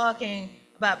constantly talking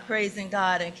about praising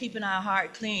God and keeping our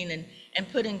heart clean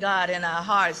and putting God in our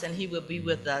hearts, and He will be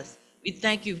with us. We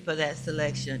thank you for that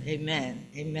selection. Amen.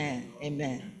 Amen.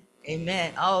 Amen.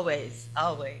 Amen. Always,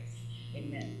 always.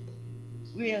 Amen.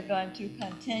 We are going to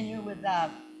continue with our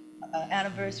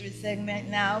anniversary segment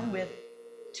now with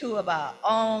two of our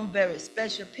own very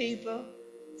special people,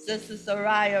 Sister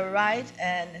Soraya Wright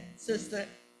and Sister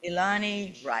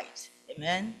Ilani Wright.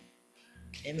 Amen.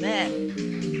 Amen.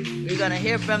 We're going to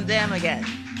hear from them again.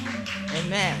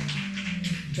 Amen.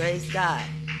 Praise God.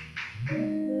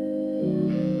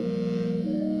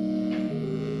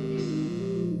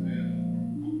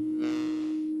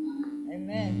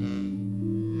 Amen.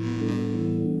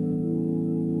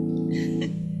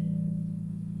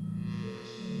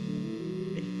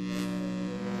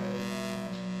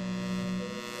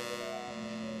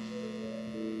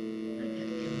 I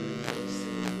gotta get one of those.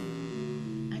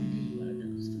 I need one of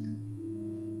those.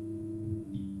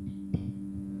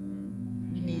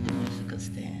 We need a musical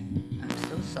stand. I'm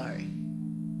so sorry.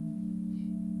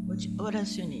 What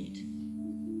else you need?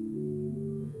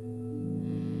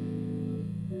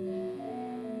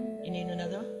 You need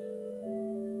another one?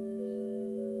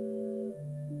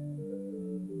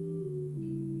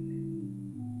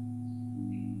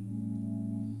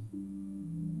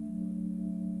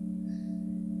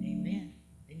 Amen.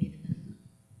 They need another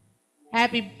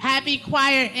one. Happy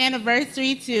choir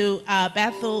anniversary to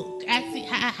Bethel. Actually,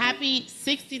 happy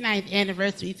 69th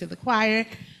anniversary to the choir.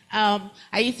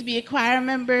 I used to be a choir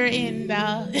member, and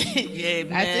as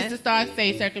Sister Star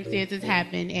say, circumstances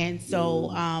happen, and so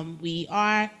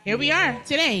here we are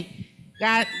today.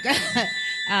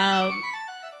 Um,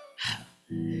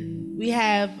 we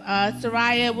have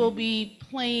Soraya will be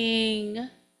playing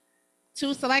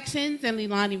 2 selections, and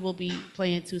Leilani will be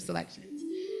playing 2 selections.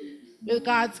 With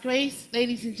God's grace,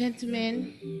 ladies and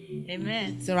gentlemen,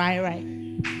 Amen. Soraya Wright.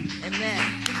 Amen.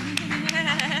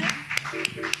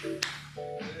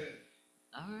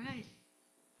 All right.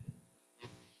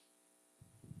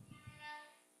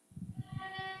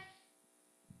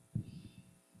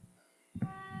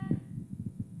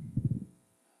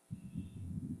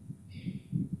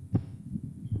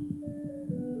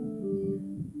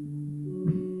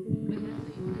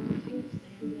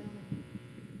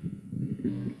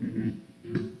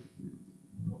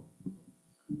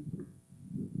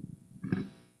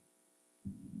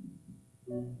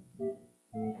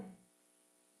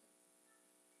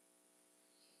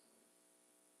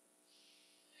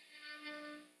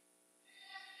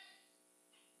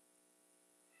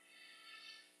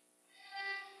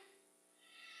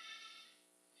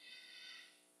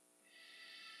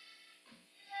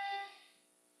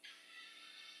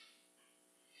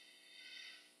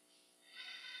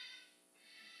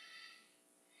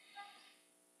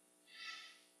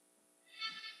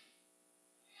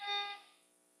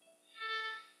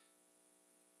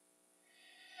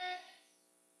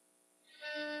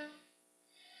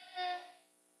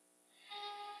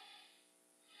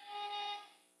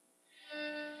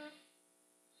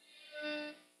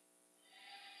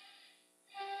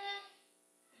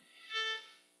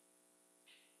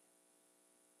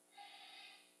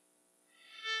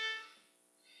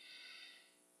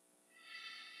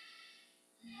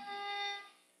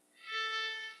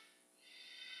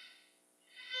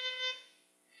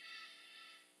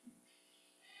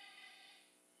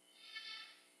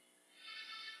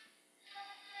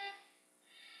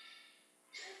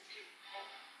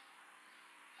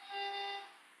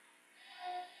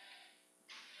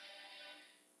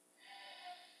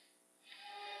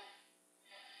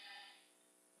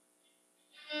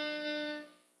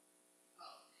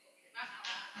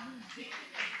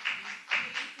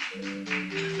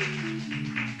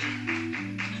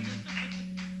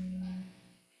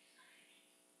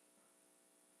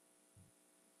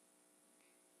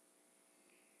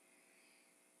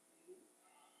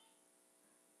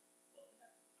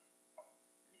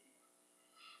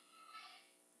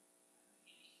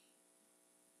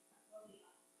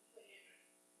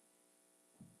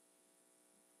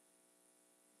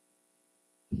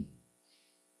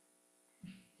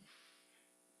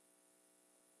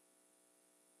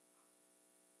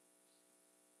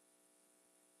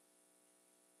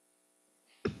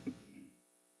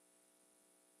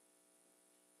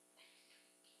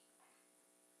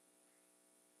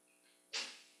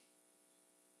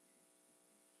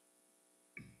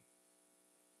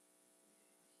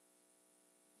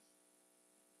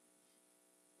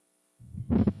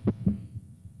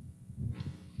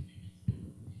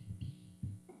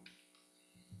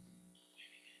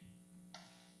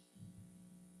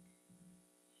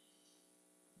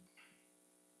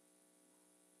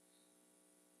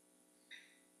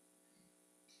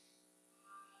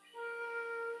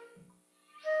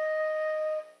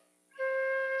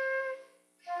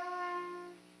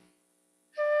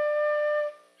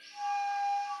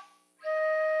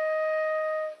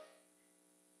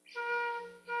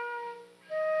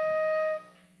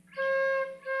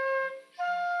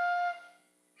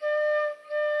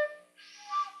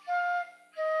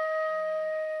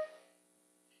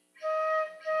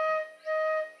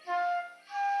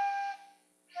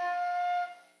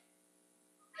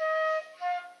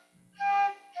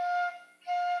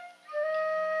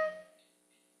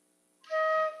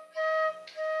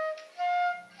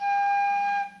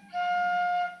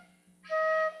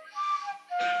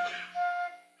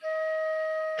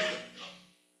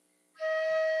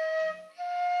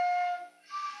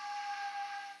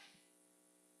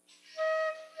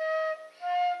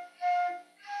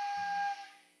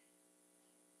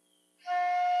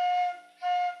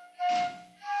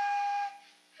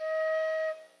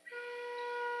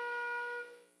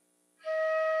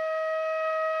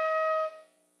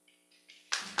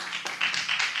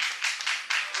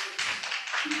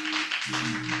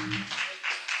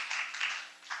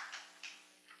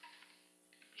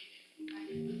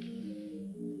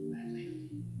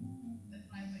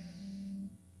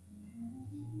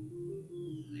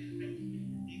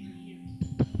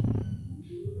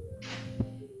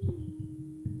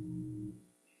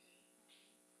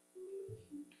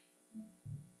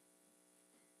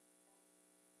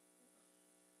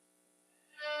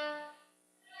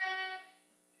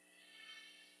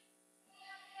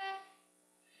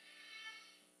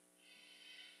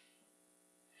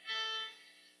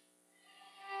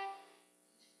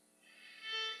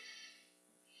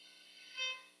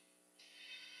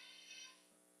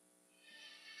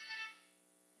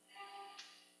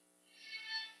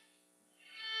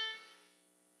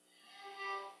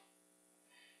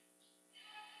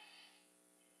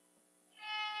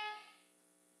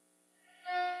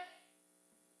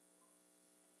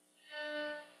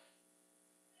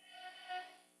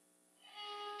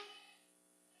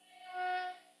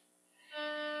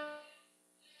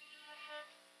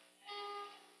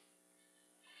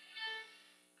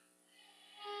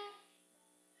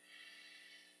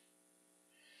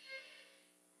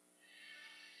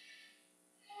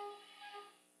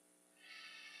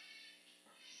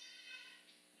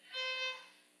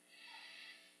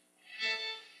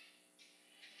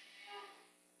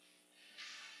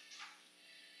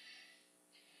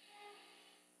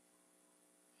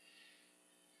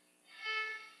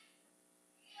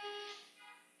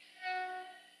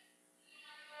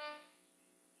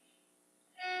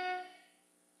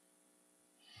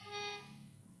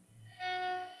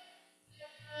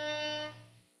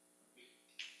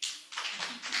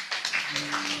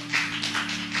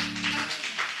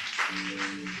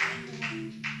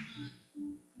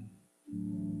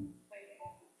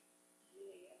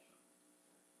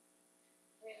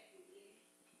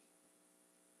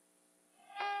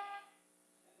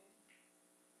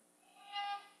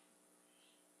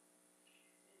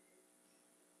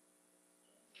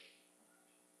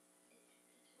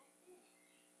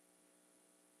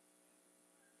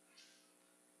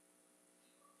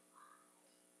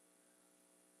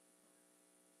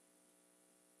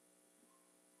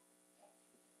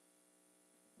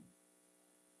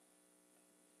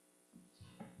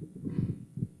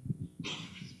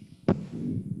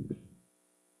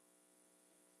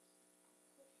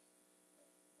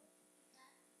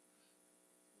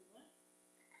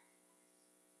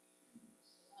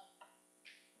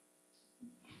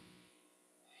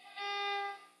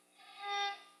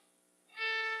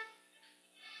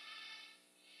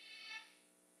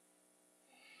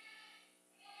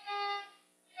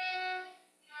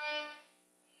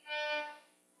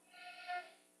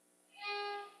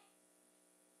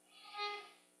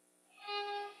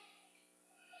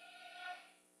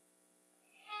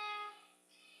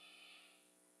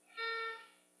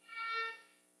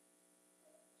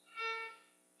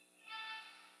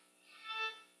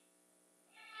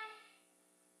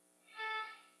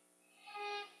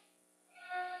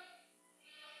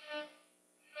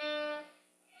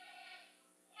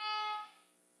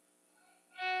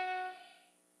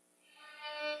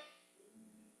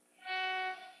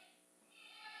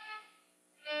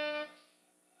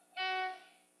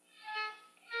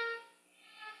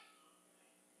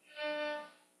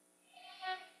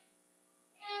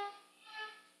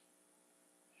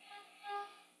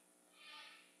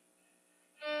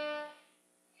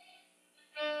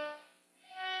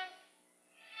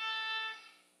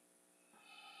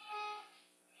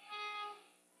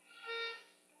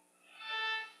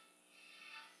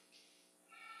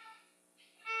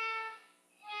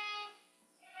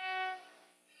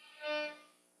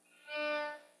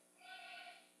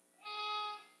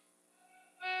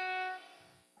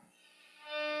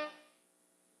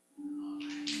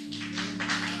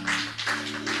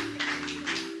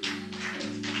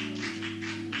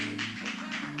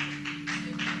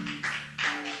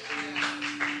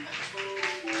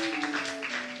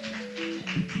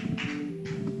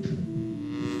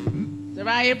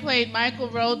 Soraya played Michael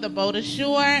Road, The Boat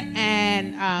Ashore,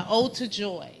 and Ode to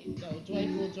Joy. So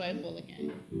joyful, joyful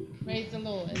again. Praise the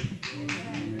Lord. Okay.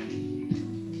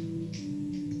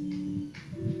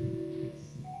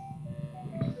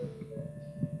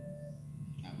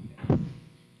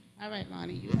 All right,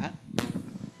 Lonnie, you up?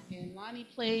 And Lonnie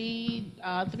played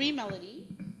 3 melodies,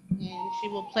 and she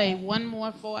will play one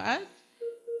more for us.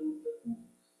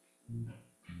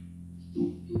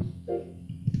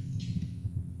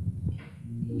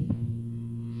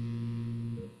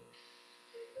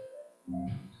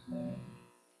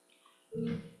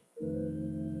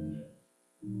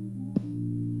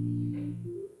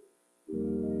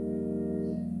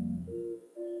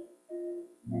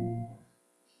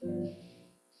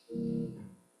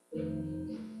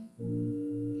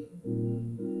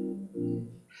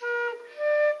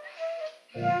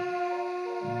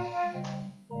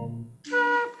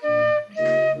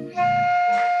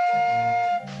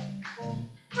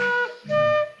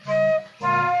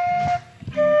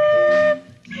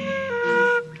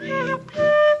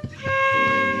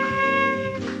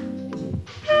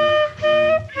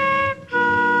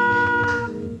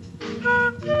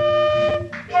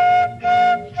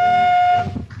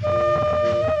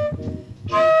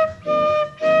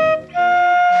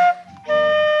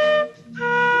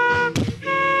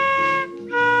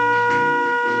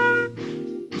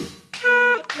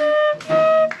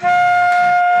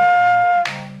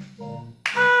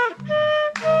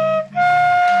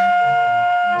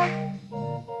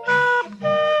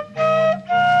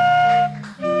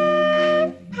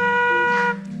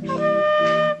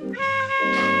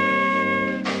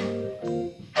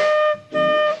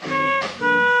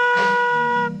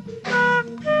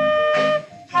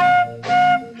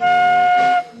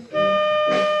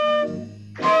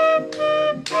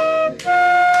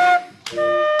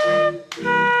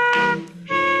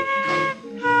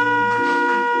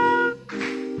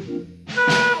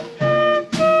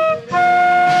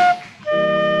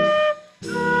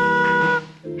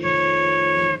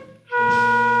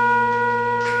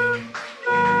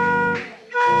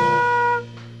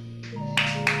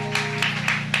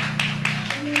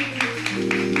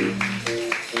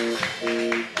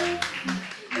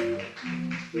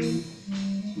 Go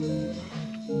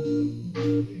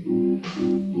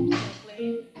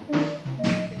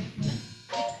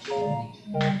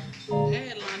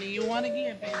ahead, Lonnie. You won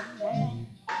again, baby. One more.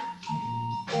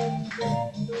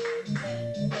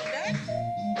 Okay?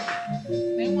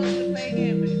 They want you to play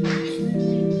again, baby.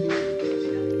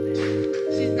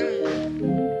 She's done.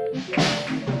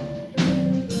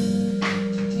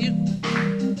 You.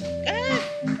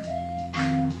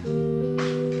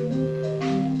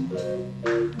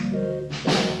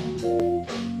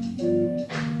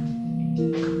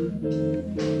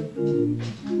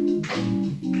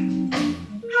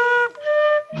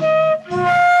 Go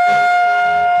ahead.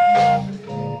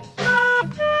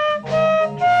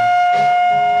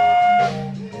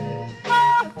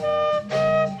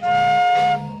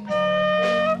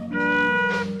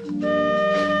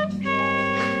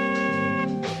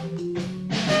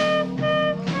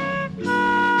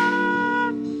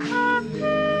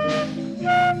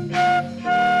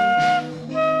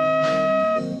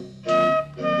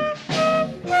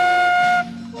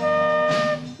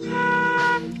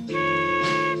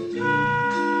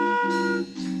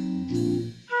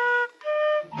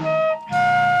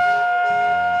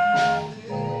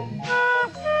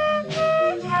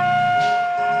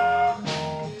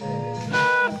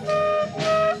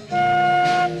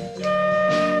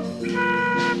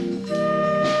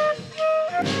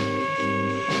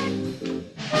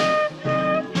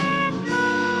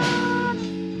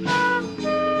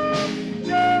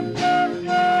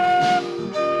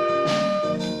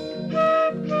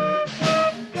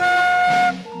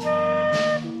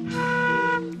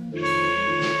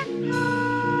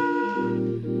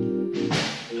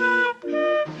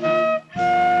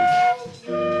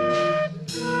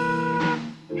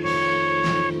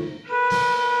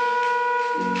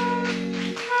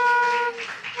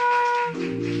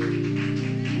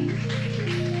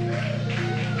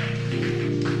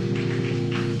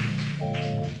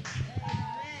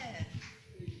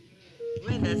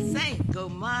 When the saints go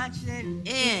marching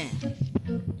in.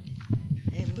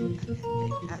 Amen.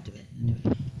 I'll do it.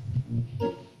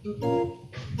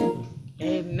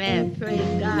 Amen.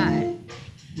 Praise God.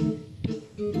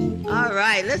 All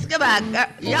right, let's give our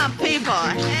young people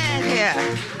a hand here.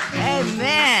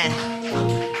 Amen.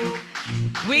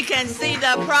 We can see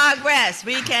the progress.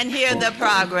 We can hear the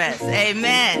progress.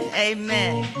 Amen.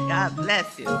 Amen. God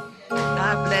bless you.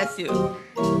 God bless you.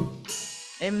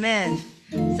 Amen.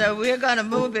 So we're going to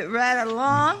move it right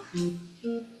along.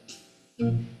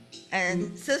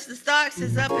 And Sister Starks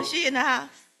is up. Is she in the house?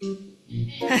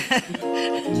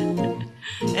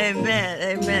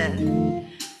 Amen. Amen.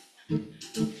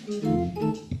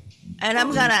 And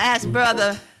I'm going to ask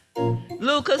Brother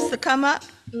Lucas to come up.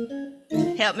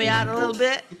 Help me out a little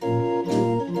bit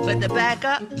with the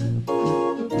backup.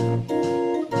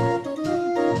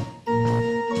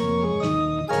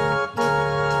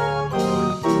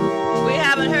 We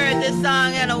haven't heard this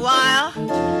song in a while.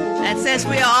 And since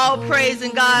we are all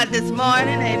praising God this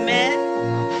morning, amen.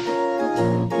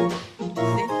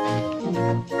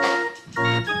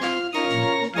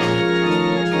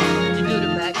 You do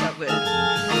the backup with it.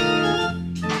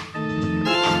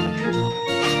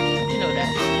 You know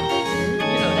that.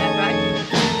 You know that, right?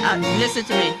 Listen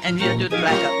to me, and you'll do the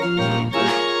backup.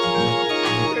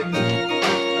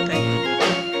 Okay.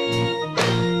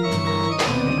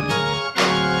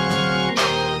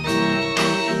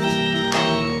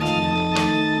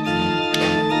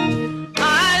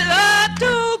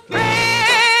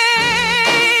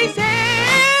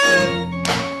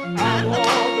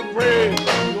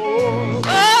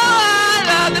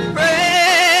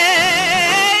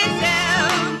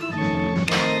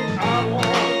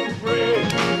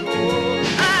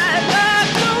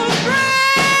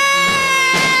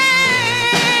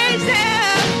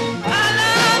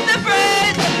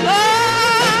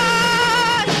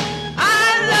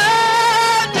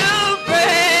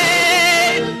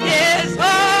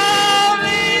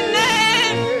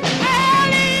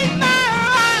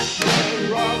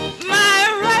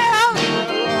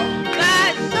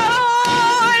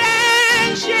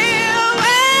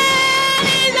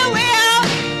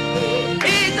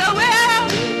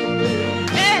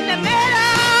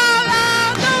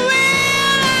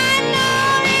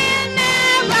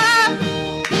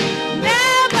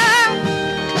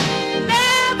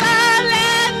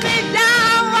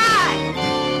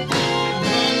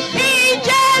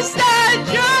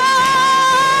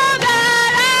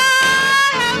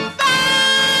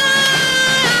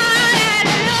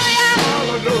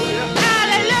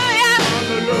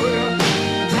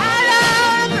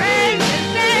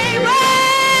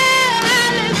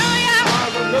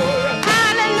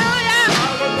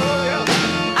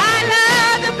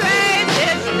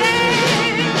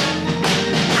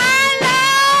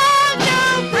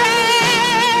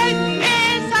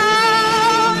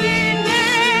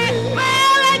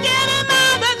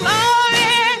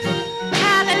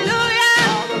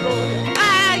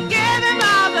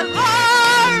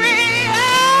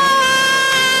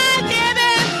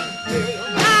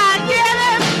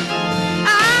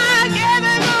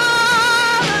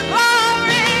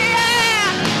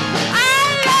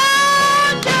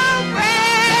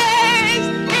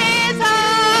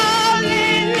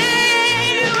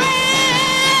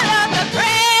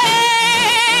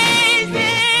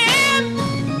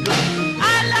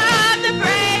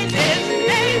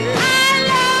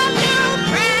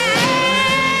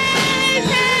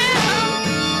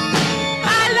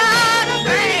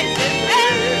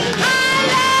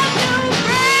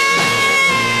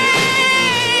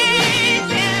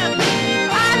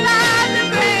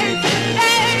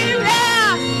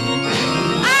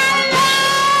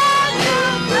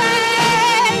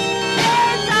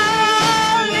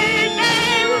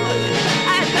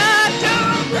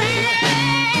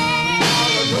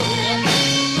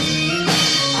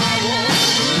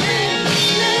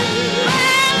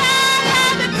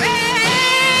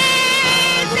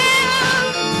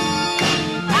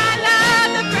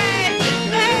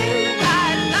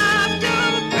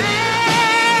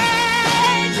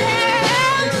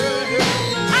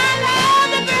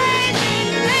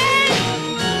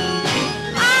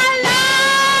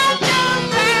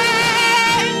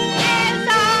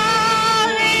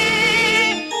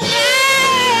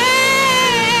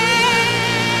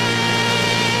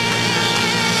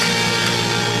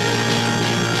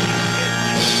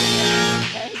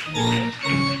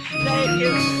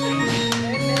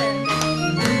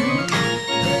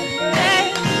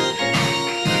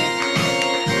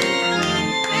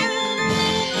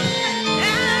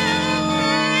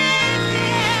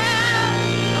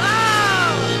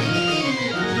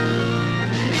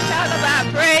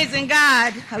 praising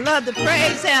God. I love to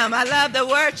praise him. I love to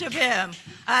worship him.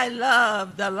 I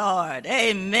love the Lord.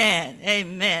 Amen.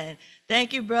 Amen.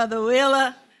 Thank you, Brother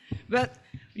Wheeler. But,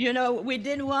 you know, we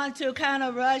didn't want to kind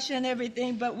of rush and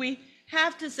everything, but we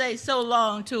have to say so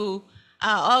long to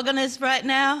our organist right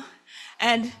now.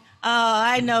 And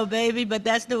I know, baby, but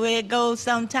that's the way it goes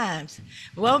sometimes.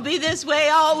 It won't be this way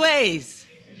always.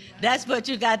 That's what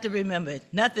you got to remember.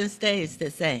 Nothing stays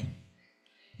the same.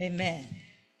 Amen.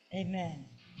 Amen.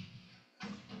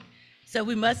 So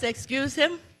we must excuse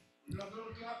him. You're not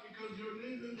going to clap because you're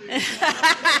leaving me.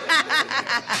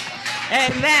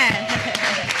 Amen.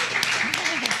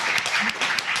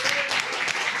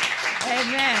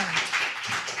 Amen.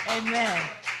 Amen.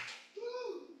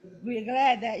 We're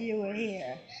glad that you were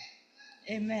here.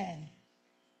 Amen.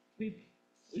 We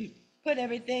put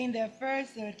everything there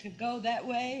first so it could go that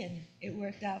way, and it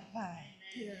worked out fine.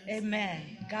 Yes.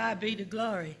 Amen. God be the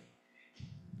glory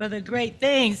for the great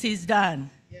things he's done.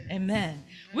 Yes. Amen.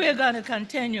 We're going to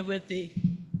continue with the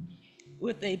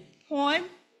poem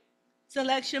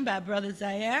selection by Brother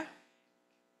Zaire.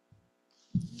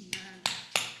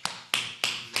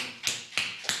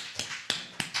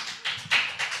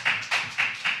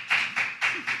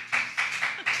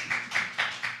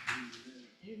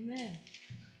 Amen.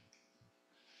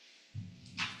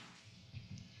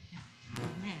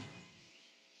 Amen.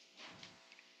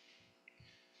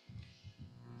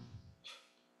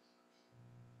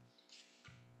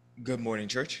 Good morning,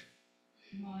 church.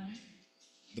 Good morning.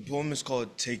 The poem is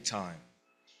called Take Time.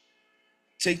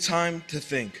 Take time to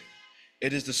think.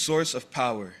 It is the source of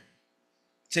power.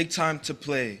 Take time to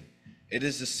play. It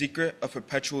is the secret of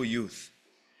perpetual youth.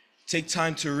 Take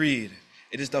time to read.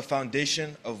 It is the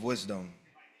foundation of wisdom.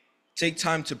 Take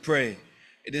time to pray.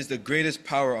 It is the greatest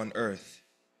power on earth.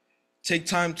 Take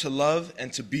time to love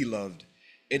and to be loved.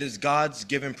 It is God's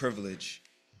given privilege.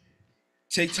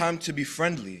 Take time to be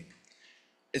friendly.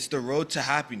 It's the road to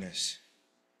happiness.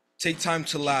 Take time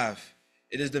to laugh.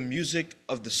 It is the music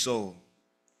of the soul.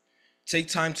 Take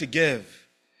time to give.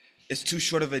 It's too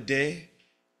short of a day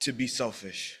to be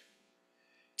selfish.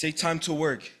 Take time to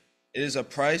work. It is a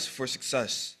price for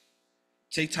success.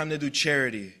 Take time to do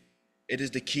charity. It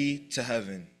is the key to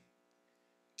heaven.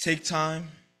 Take time,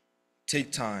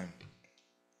 take time.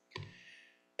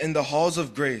 In the halls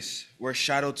of grace, where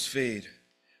shadows fade,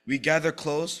 we gather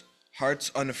close,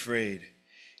 hearts unafraid.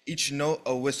 Each note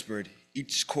a whispered,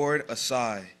 each chord a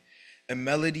sigh. In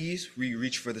melodies, we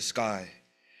reach for the sky.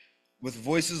 With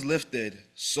voices lifted,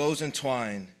 souls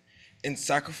entwined, in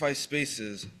sacrifice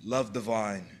spaces, love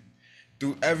divine.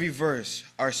 Through every verse,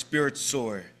 our spirits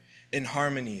soar, in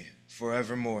harmony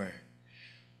forevermore.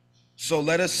 So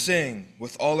let us sing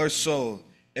with all our soul,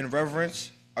 in reverence,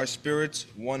 our spirits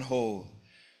one whole.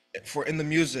 For in the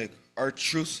music, our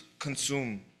truths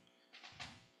consume,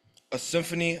 a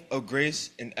symphony of grace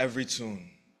in every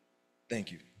tune.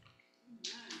 Thank you.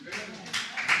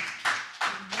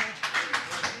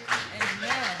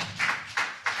 Amen.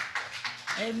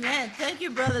 Amen. Thank you,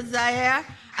 Brother Zaire.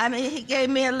 I mean, he gave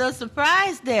me a little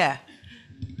surprise there.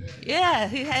 Yeah,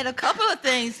 he had a couple of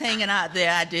things hanging out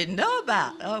there I didn't know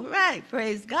about. All right,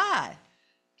 praise God.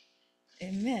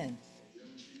 Amen.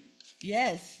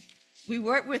 Yes, we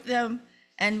work with them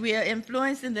and we are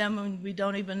influencing them and we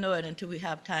don't even know it until we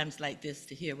have times like this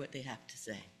to hear what they have to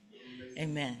say.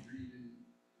 Amen.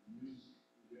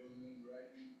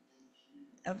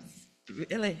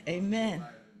 Really, amen.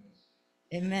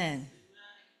 Amen.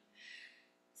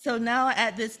 So now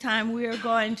at this time, we are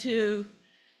going to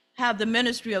have the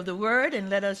ministry of the word and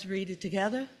let us read it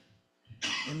together.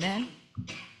 Amen.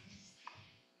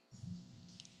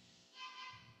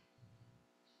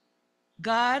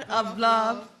 God of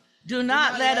love, do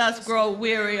not let us grow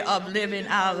weary of living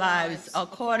our lives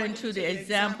according to the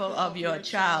example of your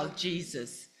child,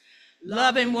 Jesus.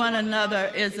 Loving one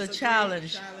another is a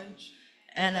challenge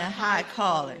and a high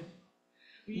calling.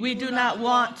 We do not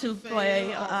want to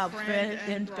play our friend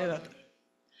and brother.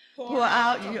 Pour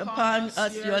out upon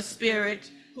us your spirit,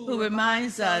 who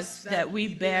reminds us that we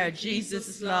bear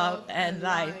Jesus' love and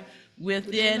life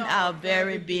within our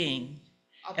very being.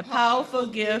 A powerful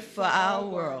gift for our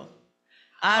world.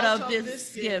 Out of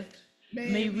this gift,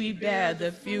 may we bear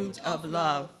the fruit of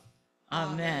love.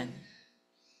 Amen.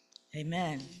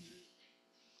 Amen.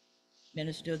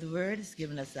 Minister of the word has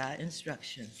given us our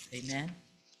instructions. Amen.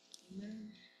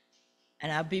 Amen.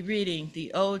 And I'll be reading.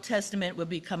 The Old Testament will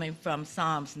be coming from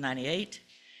Psalms 98.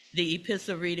 The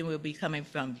epistle reading will be coming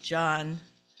from 1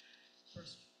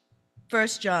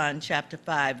 John chapter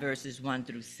 5, verses 1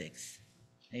 through 6.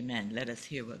 Amen. Let us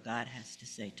hear what God has to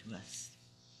say to us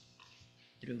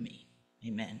through me.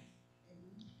 Amen.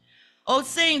 Oh,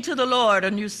 sing to the Lord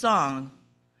a new song,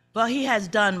 for he has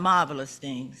done marvelous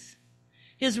things.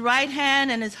 His right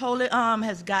hand and his holy arm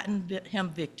has gotten him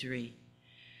victory.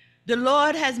 The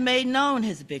Lord has made known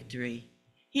his victory.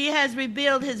 He has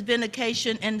revealed his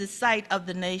vindication in the sight of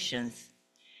the nations.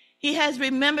 He has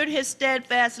remembered his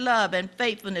steadfast love and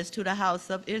faithfulness to the house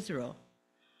of Israel.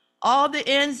 All the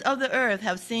ends of the earth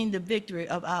have seen the victory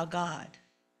of our God.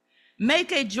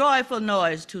 Make a joyful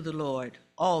noise to the Lord,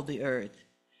 all the earth.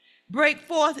 Break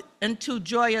forth into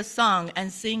joyous song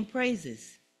and sing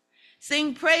praises.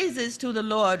 Sing praises to the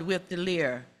Lord with the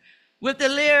lyre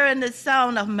and the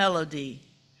sound of melody,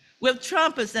 with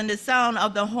trumpets and the sound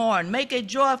of the horn. Make a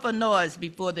joyful noise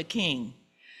before the King.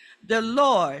 The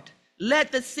Lord,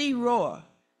 let the sea roar,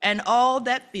 and all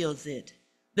that fills it,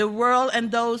 the world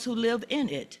and those who live in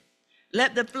it.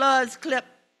 Let the floods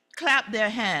clap their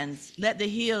hands. Let the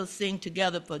hills sing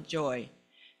together for joy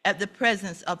at the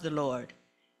presence of the Lord.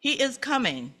 He is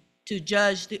coming to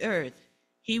judge the earth.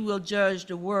 He will judge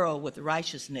the world with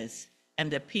righteousness and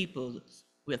the peoples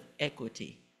with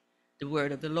equity. The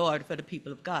word of the Lord for the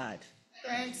people of God.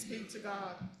 Thanks be to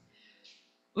God.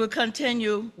 We'll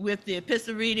continue with the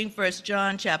epistle reading, 1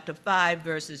 John chapter 5,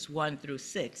 verses 1 through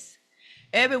 6.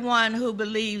 Everyone who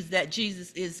believes that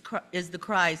Jesus is the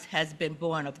Christ has been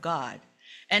born of God,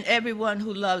 and everyone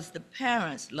who loves the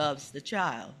parents loves the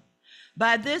child.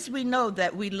 By this we know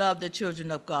that we love the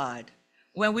children of God,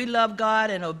 when we love God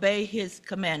and obey his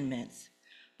commandments.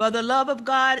 For the love of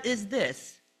God is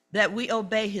this, that we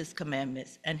obey his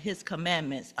commandments, and his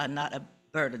commandments are not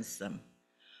burdensome.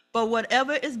 For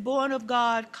whatever is born of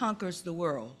God conquers the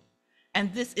world,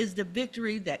 and this is the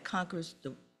victory that conquers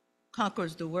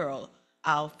the world,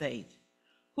 our faith.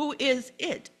 Who is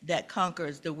it that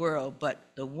conquers the world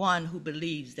but the one who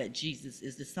believes that Jesus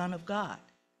is the Son of God?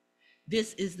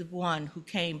 This is the one who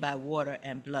came by water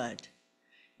and blood,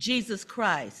 Jesus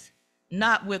Christ,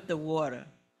 not with the water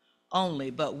only,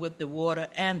 but with the water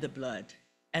and the blood.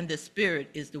 And the Spirit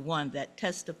is the one that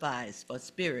testifies, for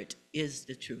Spirit is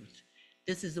the truth.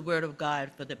 This is the word of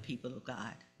God for the people of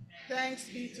God. Thanks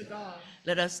be to God.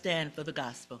 Let us stand for the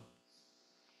gospel.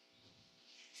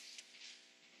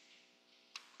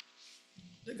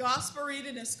 The gospel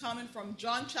reading is coming from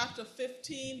John chapter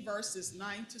 15, verses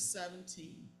 9 to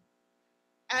 17.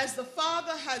 As the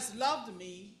Father has loved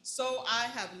me, so I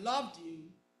have loved you.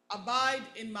 Abide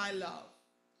in my love.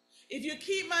 If you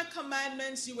keep my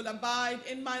commandments, you will abide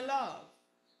in my love,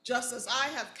 just as I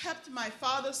have kept my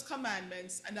Father's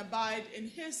commandments and abide in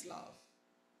his love.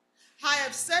 I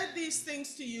have said these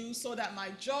things to you so that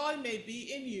my joy may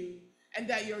be in you and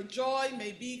that your joy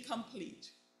may be complete.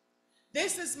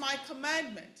 This is my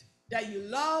commandment, that you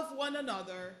love one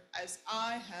another as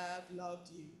I have loved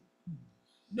you.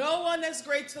 No one is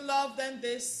great to love than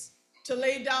this, to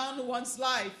lay down one's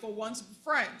life for one's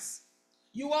friends.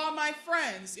 You are my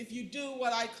friends if you do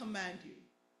what I command you.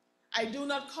 I do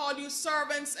not call you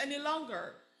servants any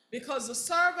longer, because the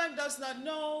servant does not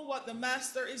know what the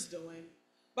master is doing.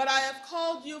 But I have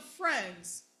called you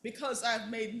friends, because I have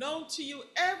made known to you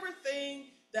everything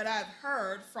that I have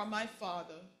heard from my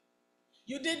Father.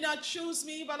 You did not choose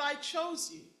me, but I chose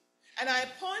you, and I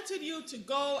appointed you to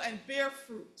go and bear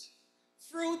fruit,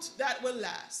 fruit that will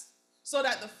last, so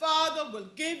that the Father will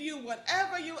give you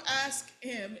whatever you ask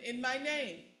him in my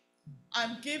name.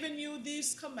 I'm giving you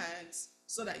these commands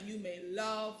so that you may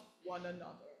love one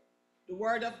another. The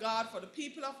word of God for the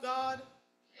people of God.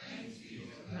 Thanks be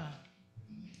to God.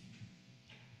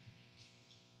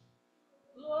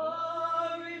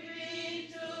 Glory be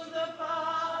to the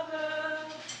Father,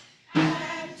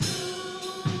 and to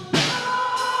the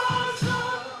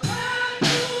Son, and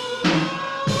to the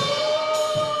Holy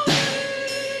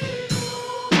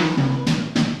Ghost,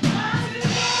 as it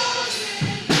was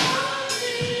in the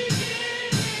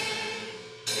beginning,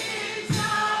 is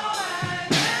now,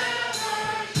 and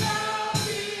ever shall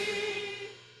be.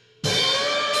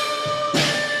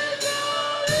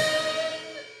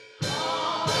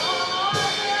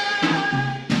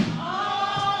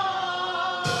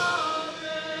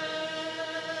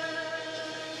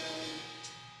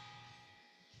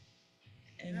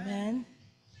 Amen.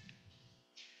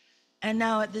 And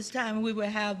now at this time, we will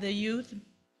have the youth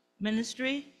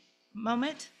ministry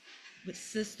moment with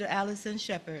Sister Allison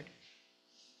Shepherd.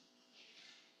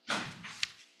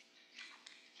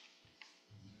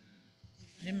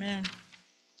 Amen.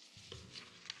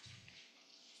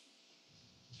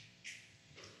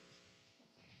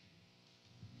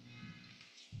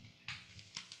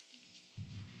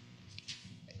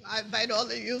 I invite all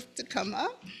the youth to come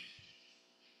up.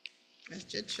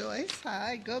 It's your choice.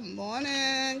 Hi, good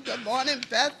morning. Good morning,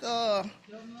 Bethel.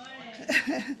 Good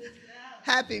morning.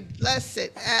 Happy, blessed,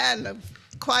 and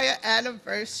choir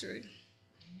anniversary.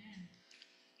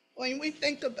 When we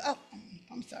think about,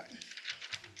 I'm sorry.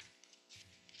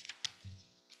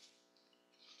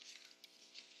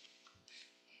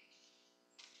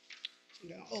 I'm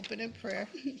going to open in prayer.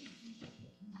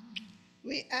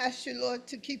 We ask you, Lord,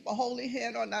 to keep a holy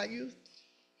hand on our youth.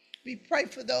 We pray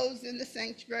for those in the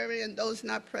sanctuary and those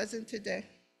not present today.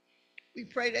 We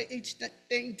pray that each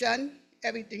thing done,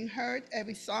 everything heard,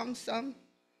 every song sung,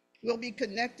 will be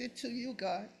connected to you,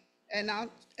 God, and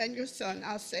your Son,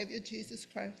 our Savior, Jesus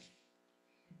Christ.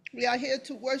 We are here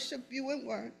to worship you in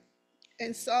word,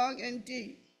 in song and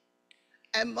deed,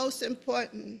 and most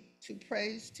important, to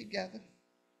praise together.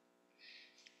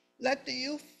 Let the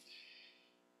youth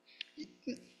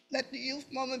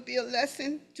moment be a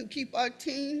lesson to keep our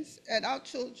teens and our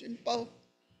children, both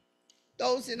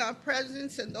those in our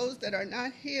presence and those that are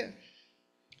not here.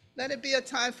 Let it be a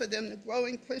time for them to grow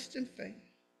in Christian faith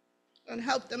and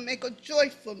help them make a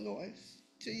joyful noise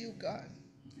to you, God,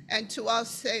 and to our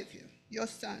Savior, your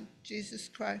Son, Jesus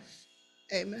Christ.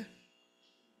 Amen.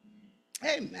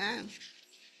 Amen.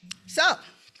 So,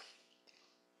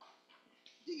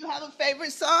 do you have a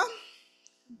favorite song?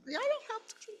 Y'all don't have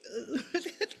to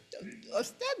or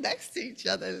stand next to each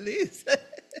other at least.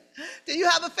 Do you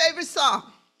have a favorite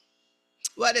song?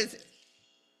 What is it?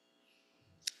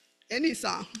 Any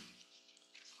song.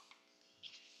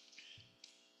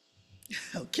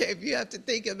 Okay, if you have to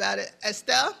think about it.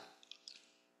 Estelle?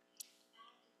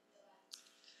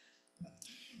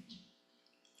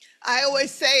 I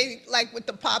always say, like with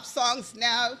the pop songs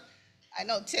now, I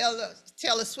know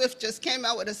Taylor Swift just came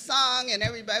out with a song and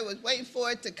everybody was waiting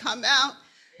for it to come out.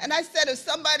 And I said, if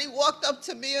somebody walked up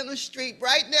to me in the street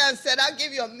right now and said, I'll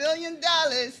give you $1 million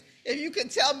if you can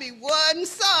tell me one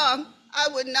song, I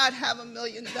would not have $1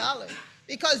 million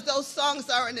because those songs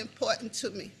aren't important to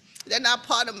me. They're not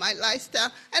part of my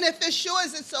lifestyle. And if it's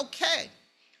yours, it's okay.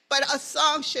 But a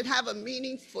song should have a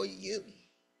meaning for you.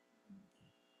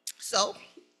 So,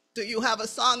 do you have a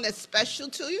song that's special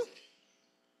to you?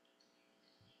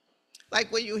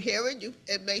 Like when you hear it,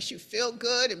 it makes you feel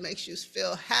good, it makes you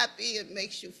feel happy, it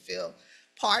makes you feel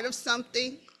part of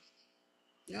something.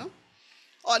 You know?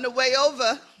 On the way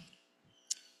over,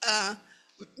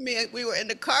 we were in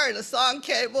the car and the song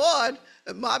came on,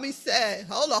 and Mommy said,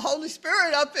 "Hold the Holy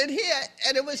Spirit up in here,"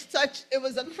 and it was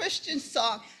a Christian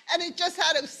song, and it just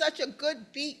had such a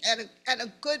good beat and a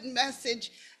good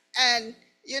message, and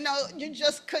you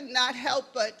just could not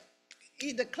help but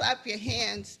either clap your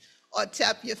hands or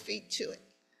tap your feet to it.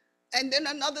 And then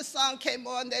another song came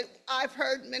on that I've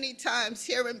heard many times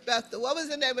here in Bethel. What was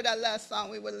the name of that last song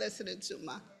we were listening to,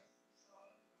 Ma?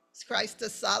 It's Christ the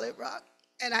Solid Rock.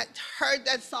 And I heard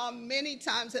that song many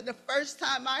times, and the first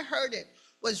time I heard it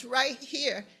was right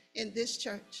here in this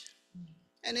church.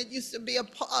 And it used to be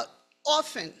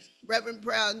often, Reverend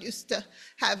Brown used to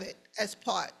have it as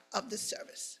part of the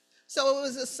service. So it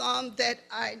was a song that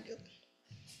I knew.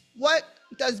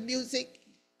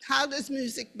 How does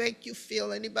music make you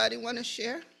feel? Anybody want to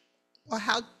share? Or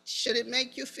how should it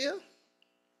make you feel?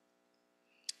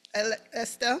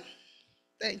 Estelle,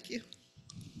 thank you.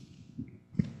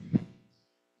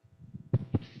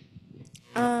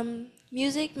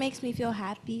 Music makes me feel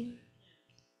happy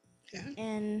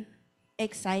and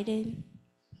excited.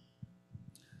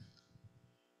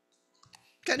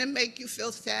 Can it make you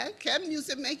feel sad? Can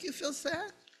music make you feel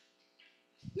sad?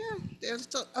 Yeah, there's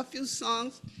a few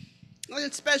songs.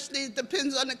 Especially it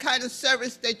depends on the kind of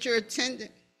service that you're attending.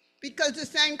 Because the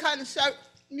same kind of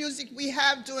music we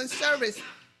have during service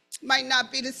might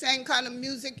not be the same kind of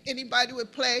music anybody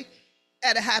would play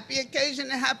at a happy occasion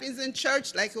that happens in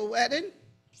church, like a wedding,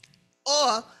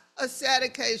 or a sad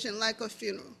occasion like a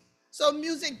funeral. So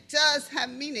music does have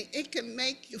meaning. It can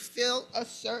make you feel a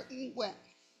certain way.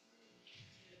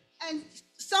 And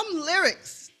some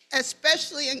lyrics,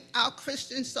 especially in our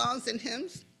Christian songs and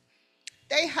hymns,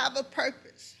 they have a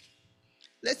purpose.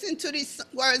 Listen to these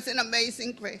words in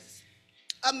Amazing Grace.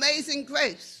 Amazing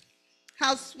grace,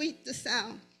 how sweet the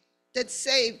sound that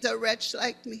saved a wretch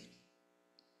like me.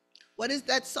 What is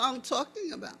that song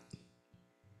talking about?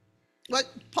 What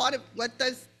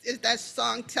is that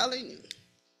song telling you?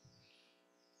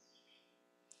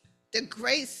 The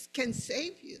grace can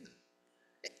save you.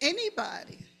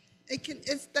 Anybody.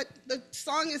 The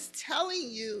song is telling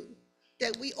you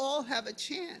that we all have a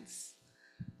chance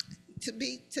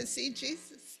to see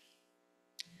Jesus.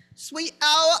 Sweet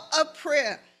hour of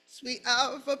prayer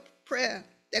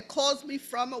that calls me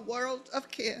from a world of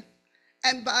care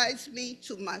and binds me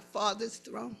to my Father's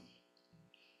throne.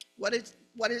 What is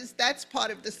that's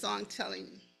part of the song telling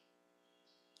you?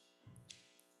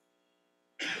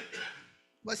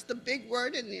 What's the big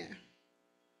word in there?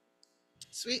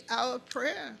 Sweet hour of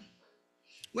prayer.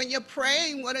 When you're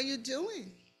praying, what are you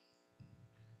doing?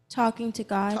 Talking to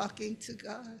God. Talking to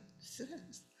God.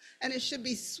 Yes. And it should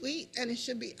be sweet, and it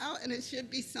should be out, and it should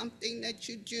be something that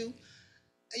you do.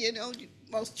 You know,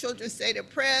 most children say their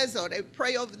prayers or they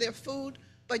pray over their food,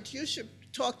 but you should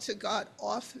talk to God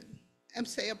often and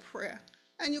say a prayer.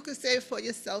 And you can say it for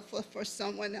yourself or for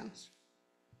someone else.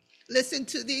 Listen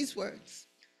to these words.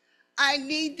 I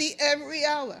need thee every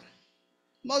hour,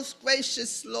 most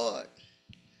gracious Lord.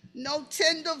 No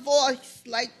tender voice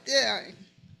like thine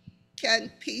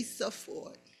can peace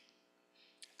afford.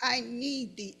 I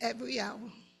need thee every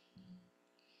hour.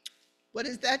 What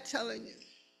is that telling you?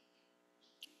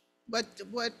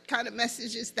 What kind of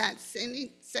message is that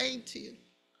saying to you?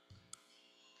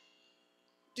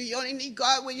 Do you only need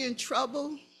God when you're in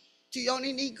trouble? Do you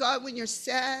only need God when you're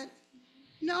sad?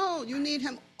 No, you need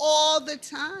him all the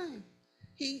time.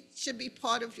 He should be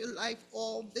part of your life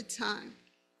all the time.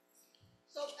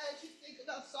 So as you think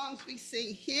about songs we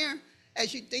sing here,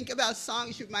 as you think about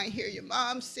songs you might hear your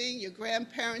mom sing, your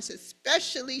grandparents,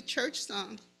 especially church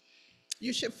songs,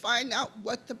 you should find out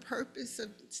what the purpose of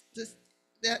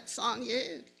that song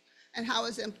is and how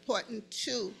it's important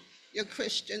to your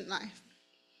Christian life.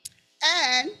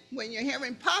 And when you're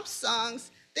hearing pop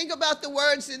songs, think about the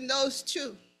words in those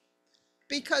too,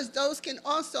 because those can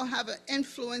also have an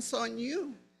influence on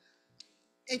you.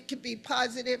 It could be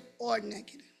positive or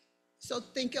negative. So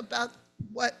think about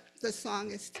what the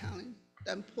song is telling,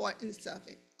 the importance of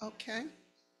it, okay?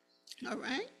 All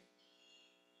right?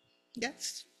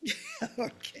 Yes?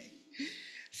 Okay.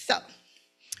 So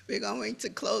we're going to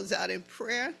close out in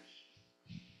prayer.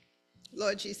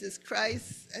 Lord Jesus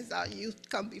Christ, as our youth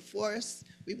come before us,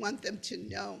 we want them to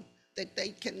know that they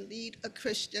can lead a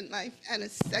Christian life and a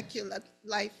secular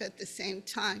life at the same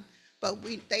time. But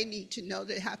they need to know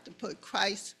they have to put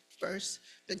Christ first,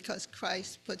 because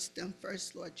Christ puts them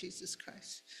first, Lord Jesus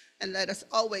Christ. And let us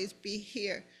always be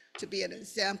here to be an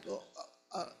example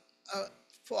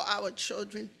for our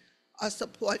children, a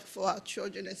support for our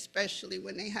children, especially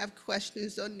when they have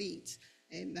questions or needs.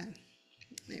 Amen.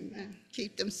 Amen.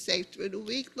 Keep them safe through the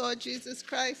week, Lord Jesus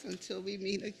Christ, until we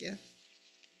meet again.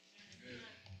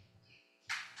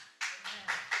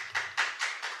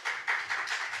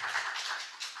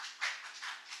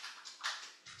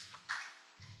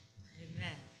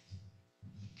 Amen.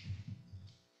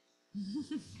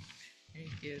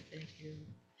 Thank you. Thank you.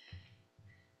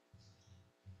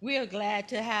 We are glad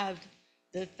to have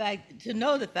to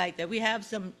know the fact that we have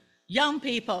some young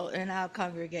people in our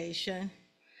congregation.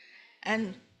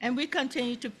 And we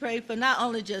continue to pray for not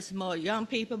only just more young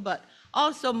people, but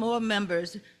also more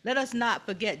members. Let us not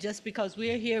forget, just because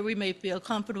we're here, we may feel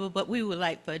comfortable, but we would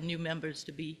like for new members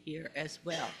to be here as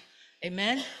well.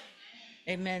 Amen?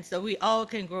 Amen. So we all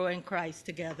can grow in Christ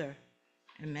together.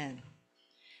 Amen.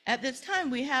 At this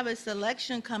time, we have a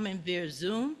selection coming via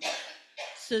Zoom.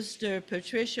 Sister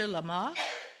Patricia Lamar.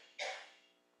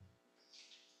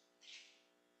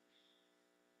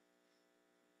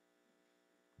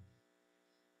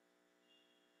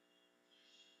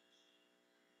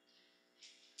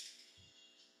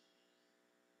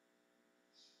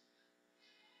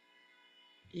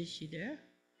 Is she there?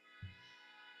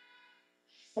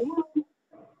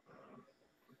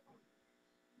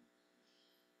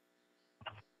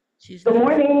 She's Good not.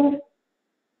 morning.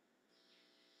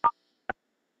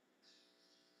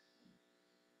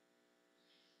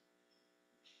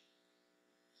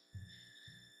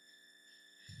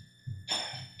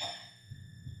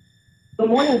 Good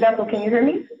morning, Bethel. Can you hear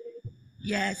me?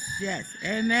 Yes, yes.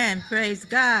 Amen. Praise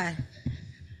God.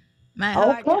 My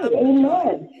heart Okay, jumped for joy.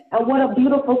 amen. And what a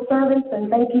beautiful service, and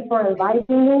thank you for inviting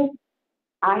me.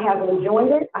 I have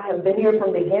enjoyed it. I have been here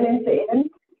from beginning to end.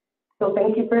 So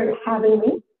thank you for having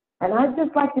me. And I'd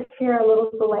just like to share a little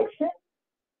selection.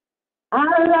 I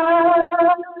love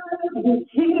you,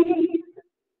 Jesus.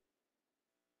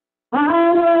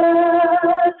 I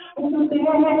worship and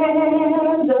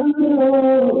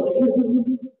adore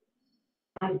you.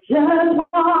 I just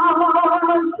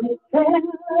want to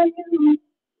tell you,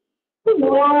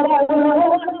 Lord, I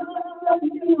love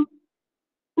you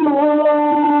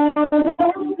more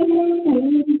than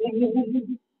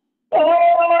anything. I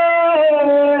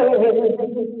love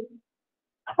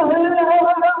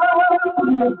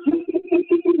you, Jesus.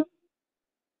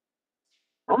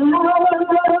 I love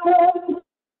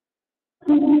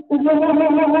you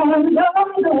and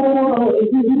adore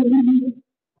you.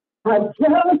 I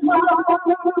just want to tell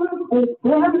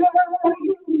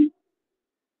you,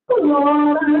 Lord,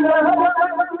 I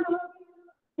love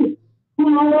you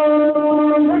more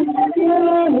than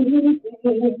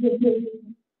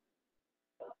anything.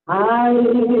 I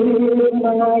lift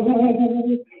my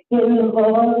hands in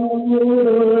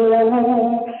holy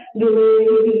adoration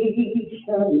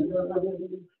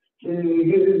to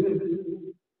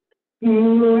you. You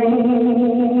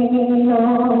reign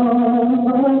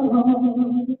on,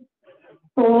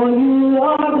 for you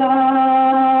are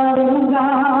God and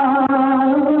God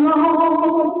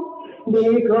alone.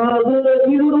 Because of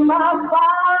you, my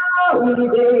cloudy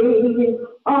days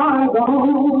are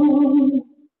gone.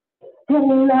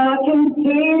 And I can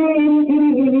sing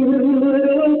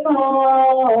you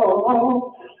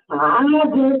song. I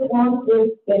just want to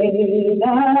say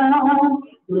that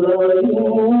Lord, you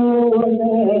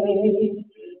made me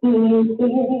sing.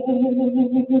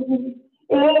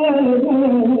 I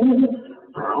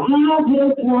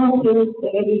just want to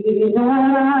say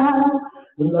that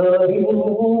Lord, you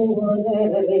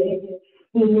made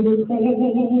me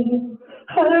sing.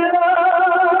 I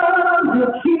love you,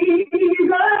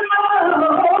 Jesus.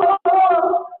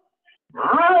 I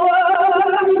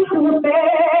want to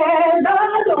bend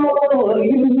adore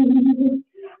you.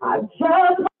 I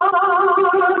just want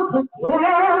to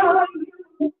tell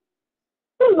you,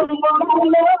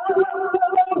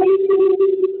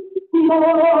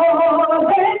 Lord, I love you more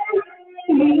than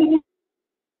anything.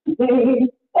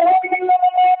 I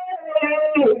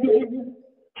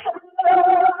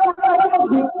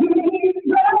love you,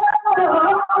 Jesus.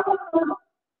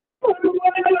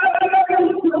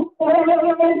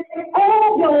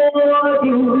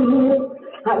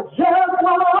 I just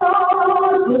want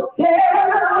to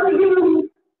tell you,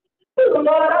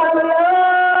 Lord, I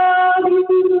love you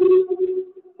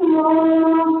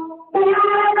more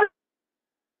than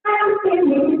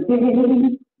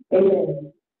anything.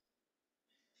 Amen.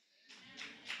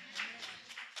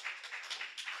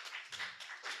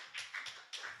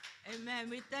 Amen.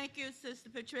 We thank you, Sister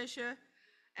Patricia.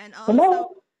 And Amen.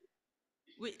 also,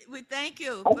 we thank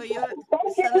you for your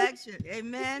Thank you. selection.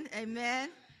 Amen.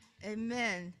 Amen.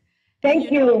 Amen. And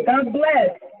Thank you. God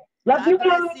bless. Love God you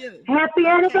bless all. you. Happy Okay.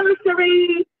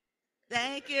 anniversary.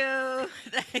 Thank you.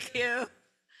 Thank you.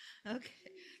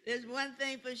 Okay. There's one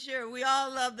thing for sure. We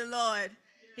all love the Lord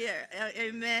here.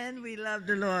 Amen. We love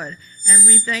the Lord. And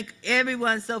we thank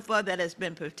everyone so far that has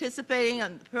been participating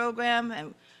on the program,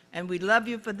 and we love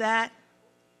you for that.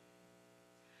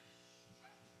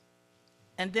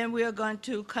 And then we are going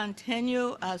to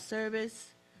continue our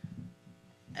service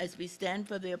as we stand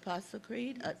for the Apostle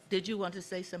Creed. Did you want to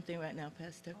say something right now,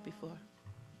 Pastor, before?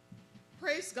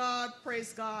 Praise God,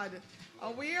 praise God.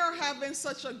 We are having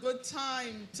such a good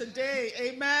time today.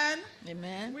 Amen.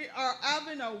 Amen. We are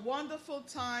having a wonderful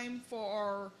time for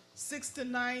our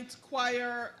 69th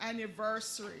choir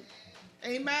anniversary.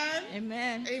 Amen.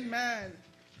 Amen. Amen.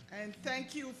 And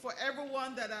thank you for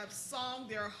everyone that have sung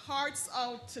their hearts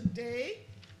out today.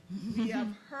 We have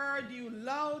heard you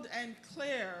loud and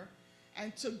clear,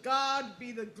 and to God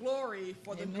be the glory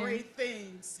for the Amen. great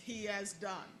things he has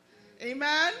done.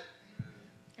 Amen.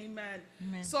 Amen.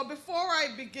 Amen. So before I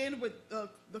begin with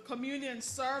the communion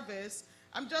service,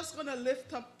 I'm just going to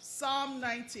lift up Psalm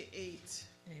 98,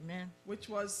 Amen. which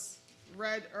was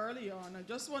read early on. I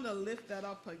just want to lift that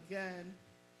up again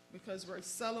because we're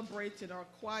celebrating our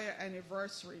choir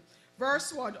anniversary.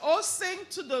 Verse 1, "Oh, sing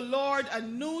to the Lord a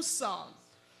new song,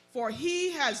 for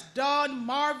he has done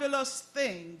marvelous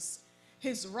things.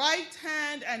 His right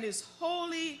hand and his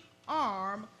holy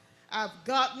arm have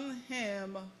gotten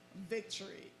him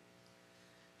victory."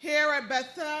 Here at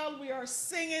Bethel, we are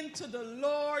singing to the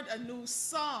Lord a new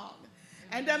song.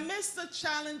 And amidst the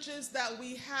challenges that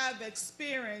we have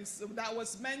experienced, that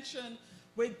was mentioned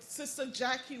with Sister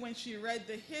Jackie when she read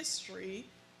the history,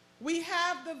 we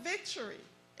have the victory.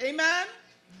 Amen?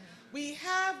 We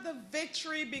have the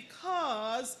victory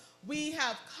because we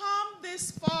have come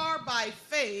this far by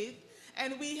faith,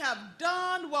 and we have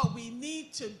done what we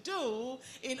need to do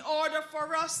in order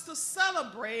for us to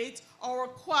celebrate our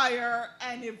choir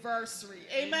anniversary.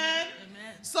 Amen?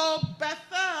 Amen. So,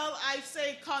 Bethel, I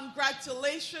say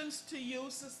congratulations to you,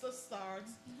 Sister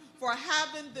Stars, for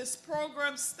having this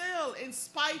program still in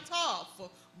spite of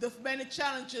the many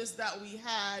challenges that we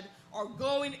had or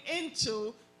going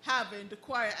into having the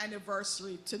choir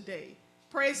anniversary today.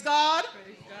 Praise God.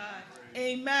 Praise God.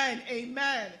 Amen.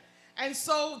 Amen. And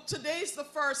so today's the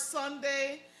first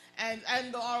Sunday, and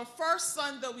our first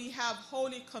Sunday we have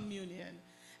Holy Communion.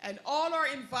 And all are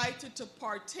invited to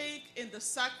partake in the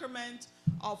sacrament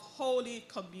of Holy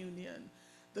Communion.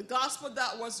 The gospel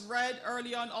that was read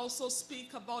early on also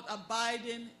speak about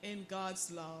abiding in God's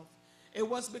love. It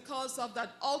was because of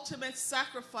that ultimate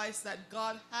sacrifice that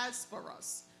God has for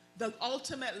us, the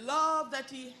ultimate love that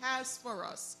he has for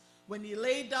us. When he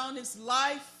laid down his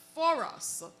life for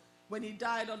us, when he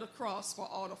died on the cross for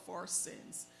all of our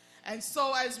sins. And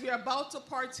so as we are about to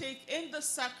partake in the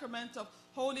sacrament of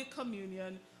Holy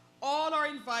Communion, all are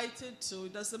invited to,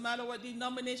 it doesn't matter what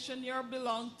denomination you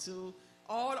belong to,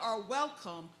 all are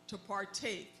welcome to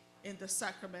partake in the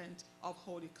sacrament of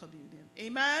Holy Communion.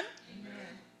 Amen? Amen.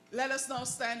 Let us now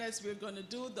stand as we're going to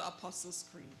do the Apostles'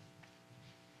 Creed.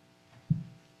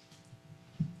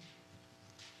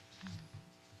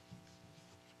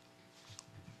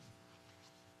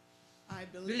 I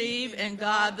Believe in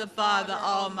God the Father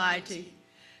Almighty,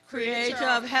 creator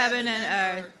of heaven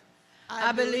and earth.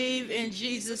 I believe in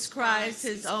Jesus Christ,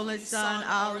 his only Son,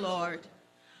 our Lord,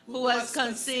 who was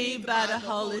conceived by the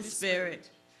Holy Spirit,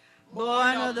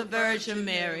 born of the Virgin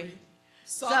Mary,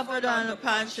 suffered under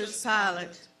Pontius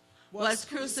Pilate, was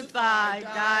crucified,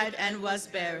 died, and was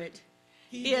buried.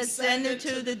 He ascended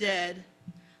to the dead.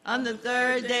 On the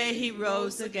third day he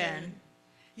rose again.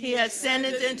 He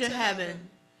ascended into heaven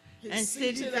and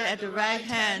seated at the right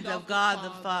hand of God the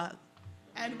Father,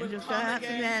 and will come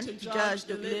again to judge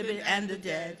the living and the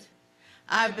dead.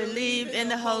 I believe in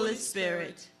the Holy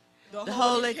Spirit, the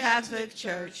Holy Catholic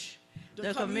Church,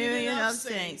 the communion of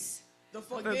saints, the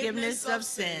forgiveness of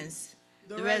sins,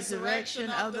 the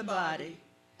resurrection of the body,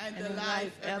 and the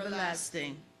life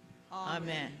everlasting.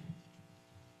 Amen.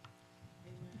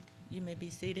 You may be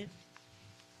seated.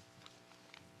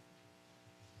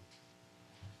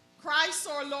 Christ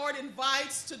our Lord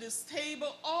invites to this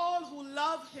table all who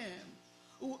love him,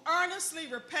 who earnestly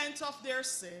repent of their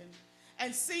sin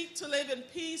and seek to live in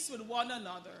peace with one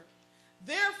another.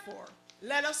 Therefore,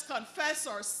 let us confess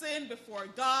our sin before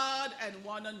God and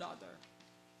one another.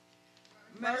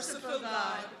 Merciful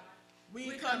God,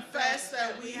 we confess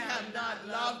that we have not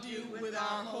loved you with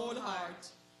our whole heart.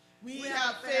 We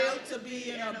have failed to be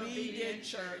an obedient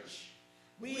church.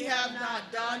 We have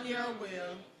not done your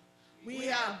will. We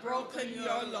have broken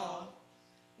your law.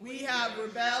 We have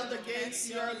rebelled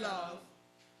against your love.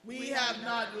 We have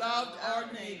not loved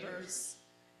our neighbors,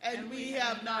 and we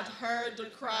have not heard the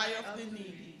cry of the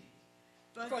needy.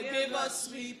 Forgive us,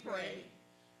 we pray.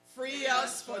 Free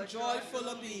us for joyful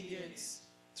obedience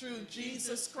through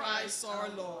Jesus Christ our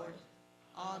Lord.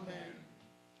 Amen.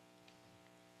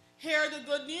 Hear the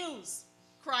good news.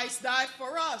 Christ died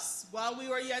for us while we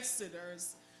were yet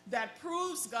sinners. That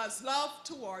proves God's love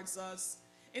towards us.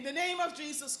 In the name of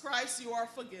Jesus Christ, you are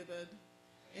forgiven.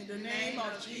 In the name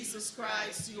of Jesus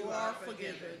Christ, you are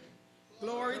forgiven.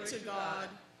 Glory to God.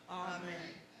 Amen.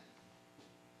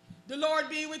 The Lord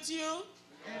be with you.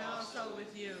 And also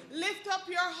with you. Lift up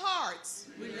your hearts.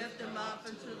 We lift them up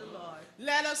unto the Lord.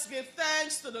 Let us give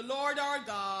thanks to the Lord our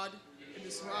God. It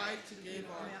is right to give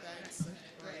our thanks and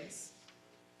praise.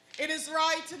 It is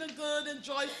right and a good and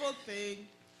joyful thing,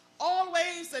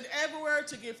 always and everywhere,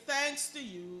 to give thanks to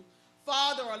you,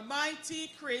 Father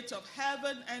Almighty, creator of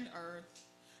heaven and earth.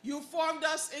 You formed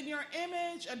us in your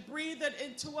image and breathed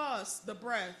into us the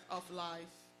breath of life.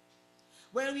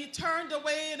 When we turned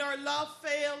away and our love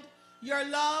failed, your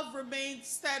love remained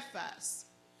steadfast.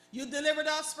 You delivered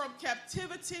us from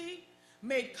captivity,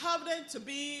 made covenant to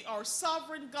be our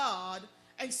sovereign God,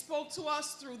 and spoke to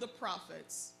us through the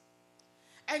prophets.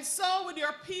 And so with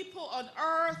your people on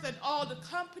earth and all the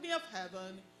company of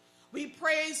heaven, we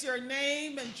praise your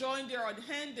name and join their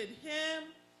unended hymn.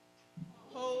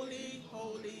 Holy,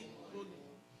 holy, holy,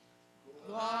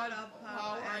 God of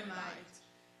power and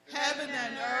might. Heaven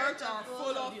and earth are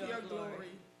full of your glory.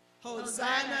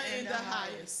 Hosanna in the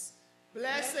highest.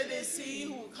 Blessed is he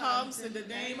who comes in the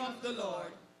name of the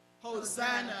Lord.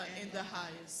 Hosanna in the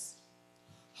highest.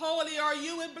 Holy are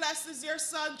you, and blessed is your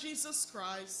Son, Jesus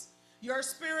Christ. Your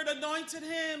Spirit anointed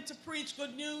him to preach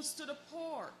good news to the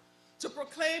poor, to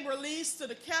proclaim release to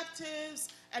the captives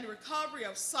and recovery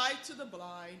of sight to the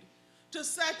blind, to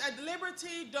set at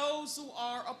liberty those who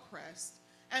are oppressed,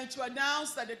 and to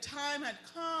announce that the time had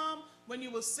come when you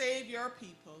will save your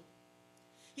people.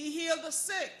 He healed the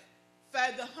sick,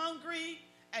 fed the hungry,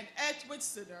 and ate with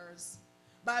sinners.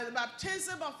 By the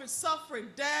baptism of his suffering,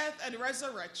 death, and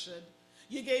resurrection,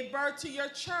 you gave birth to your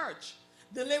church,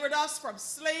 delivered us from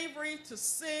slavery to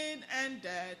sin and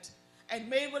death, and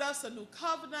made with us a new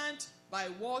covenant by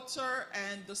water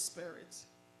and the Spirit.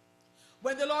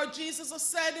 When the Lord Jesus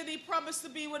ascended, he promised to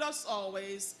be with us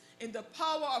always in the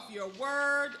power of your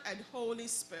word and Holy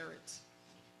Spirit.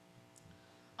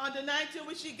 On the night in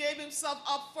which he gave himself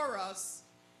up for us,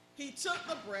 he took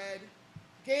the bread,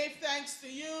 gave thanks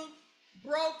to you,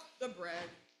 broke the bread,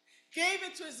 gave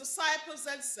it to his disciples,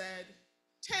 and said,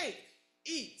 "Take,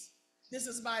 eat. This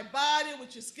is my body,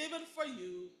 which is given for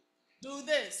you. Do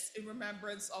this in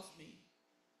remembrance of me."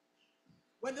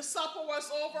 When the supper was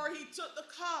over, he took the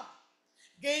cup,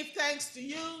 gave thanks to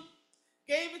you,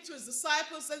 gave it to his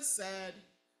disciples and said,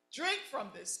 "Drink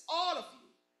from this, all of you.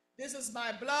 This is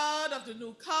my blood of the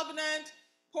new covenant,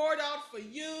 poured out for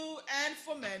you and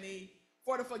for many,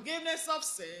 for the forgiveness of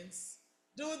sins.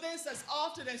 Do this as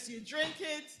often as you drink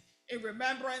it in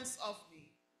remembrance of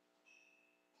me."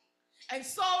 And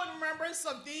so, in remembrance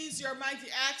of these, your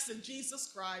mighty acts in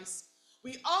Jesus Christ,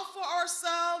 we offer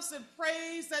ourselves in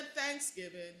praise and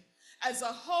thanksgiving as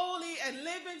a holy and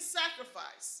living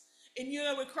sacrifice in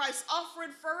union with Christ's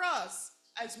offering for us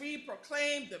as we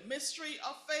proclaim the mystery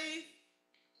of faith.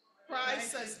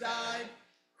 Christ has died.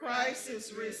 Christ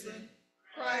is risen.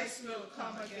 Christ will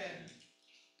come again.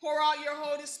 Pour out your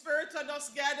Holy Spirit on us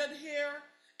gathered here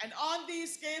and on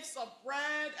these gifts of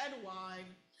bread and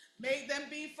wine. Make them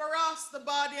be for us the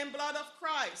body and blood of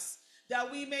Christ,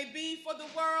 that we may be for the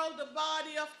world the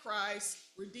body of Christ,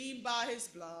 redeemed by his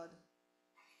blood.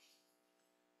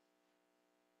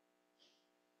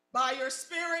 By your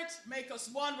Spirit, make us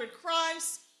one with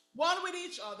Christ, one with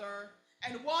each other,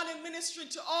 and one in ministry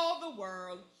to all the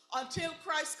world, until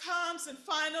Christ comes in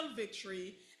final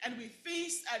victory and we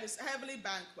feast at his heavenly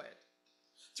banquet.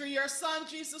 Through your Son,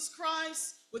 Jesus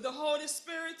Christ, with the Holy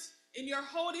Spirit, in your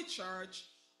holy church,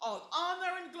 all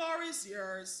honor and glory is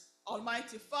yours,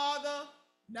 Almighty Father,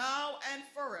 now and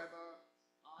forever.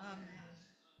 Amen.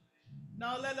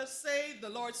 Now let us say the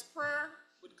Lord's Prayer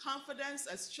with confidence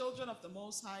as children of the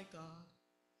Most High God.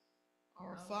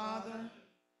 Our Father,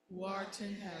 who art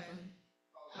in heaven,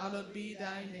 hallowed be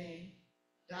thy name.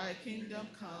 Thy kingdom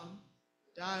come,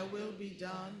 thy will be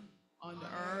done on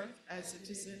earth as it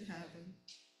is in heaven.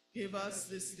 Give us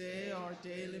this day our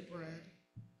daily bread,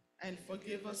 and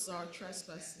forgive us our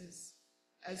trespasses,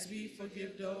 as we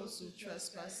forgive those who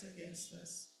trespass against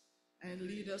us. And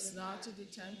lead us not into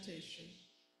temptation,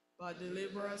 but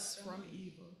deliver us from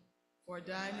evil. For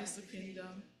thine is the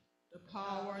kingdom, the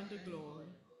power, and the glory,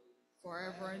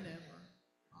 forever and ever.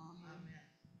 Amen.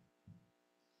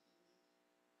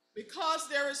 Because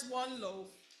there is one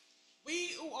loaf,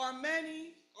 we who are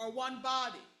many are one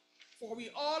body, for we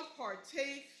all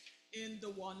partake in the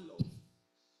one loaf.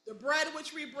 The bread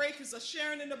which we break is a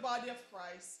sharing in the body of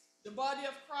Christ. The body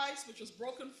of Christ, which was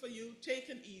broken for you, take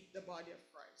and eat the body of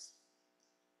Christ.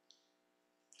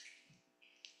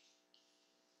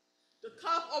 The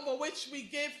cup over which we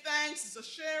give thanks is a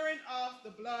sharing of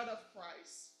the blood of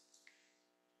Christ.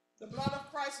 The blood of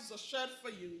Christ is shed for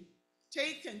you.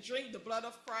 Take and drink the blood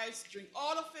of Christ. Drink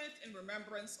all of it in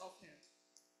remembrance of him.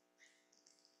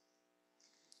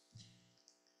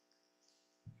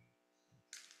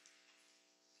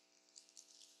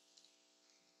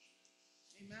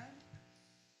 Amen.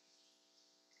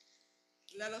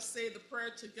 Let us say the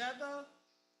prayer together.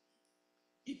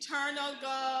 Eternal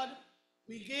God,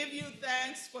 we give you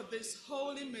thanks for this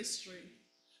holy mystery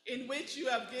in which you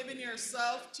have given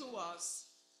yourself to us.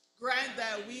 Grant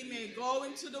that we may go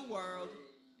into the world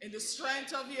in the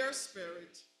strength of your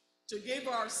Spirit to give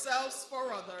ourselves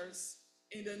for others.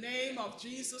 In the name of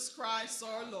Jesus Christ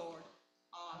our Lord.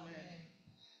 Amen.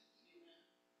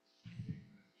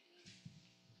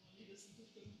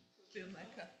 Fill my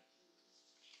cup.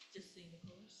 Just sing the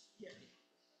chorus. Yeah.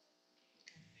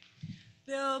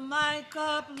 Fill my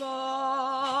cup,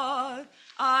 Lord.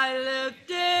 I lift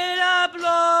it up,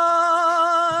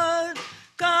 Lord.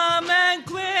 Come and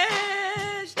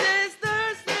quench this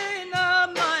thirsting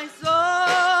of my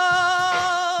soul.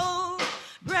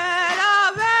 Bread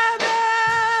of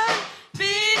heaven,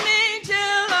 feed me till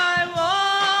I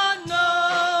want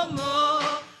no more.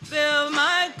 Fill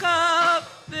my cup,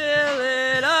 fill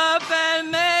it up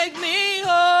and make me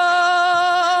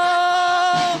whole.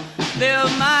 Fill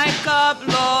my cup,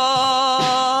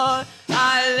 Lord.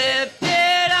 I lift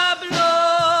it up,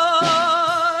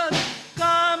 Lord.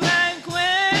 Come and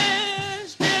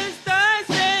quench this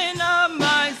thirsting of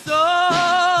my soul.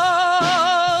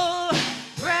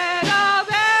 Bread of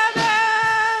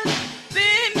heaven,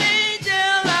 feed me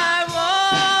till I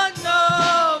want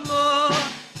no more.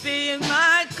 Fill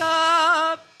my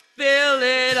cup, fill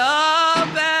it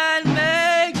up and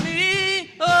make me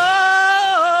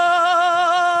whole.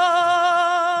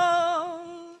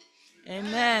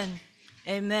 Amen.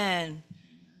 Amen.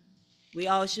 We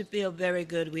all should feel very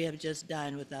good. We have just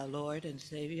dined with our Lord and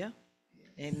Savior.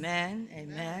 Amen.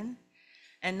 Amen.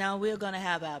 And now we're going to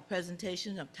have our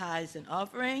presentation of tithes and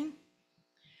offering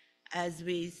as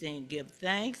we sing Give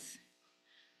Thanks.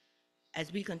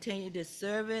 As we continue this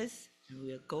service, and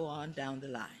we'll go on down the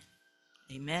line.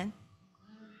 Amen.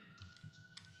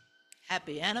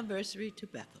 Happy anniversary to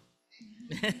Bethel.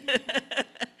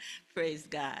 Praise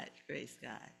God. Praise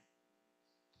God.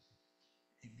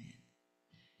 Amen.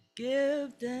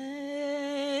 Give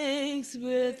thanks thanks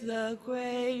with a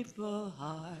grateful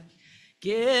heart.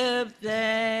 Give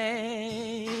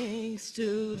thanks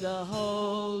to the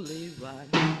Holy One.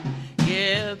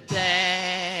 Give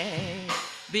thanks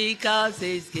because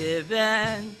he's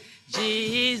given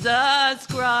Jesus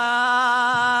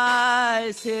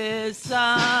Christ, his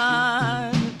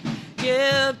Son.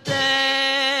 Give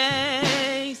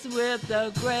thanks with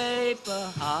a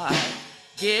grateful heart.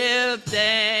 Give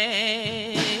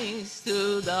thanks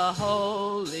to the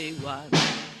Holy One.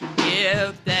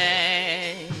 Give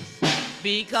thanks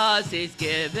because he's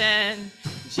given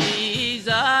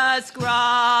Jesus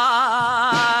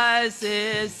Christ,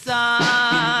 his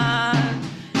Son.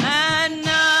 And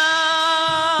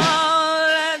now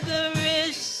let the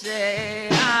rich say,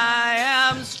 I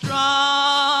am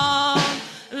strong.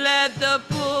 Let the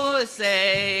poor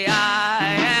say,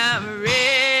 I am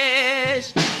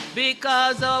rich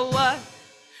because of what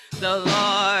the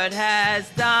Lord has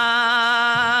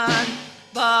done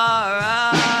for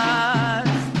us.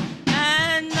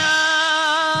 And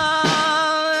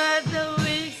now let the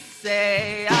weak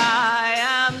say, I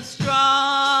am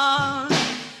strong.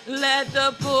 Let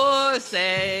the poor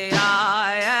say,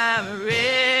 I am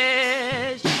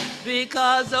rich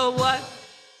because of what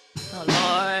the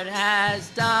Lord has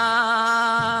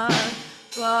done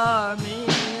for me.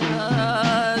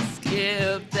 Let's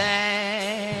give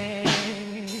thanks.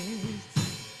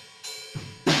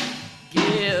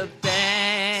 Give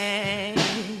thanks.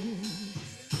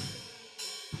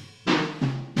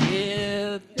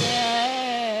 Give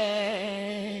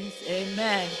thanks.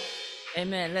 Amen.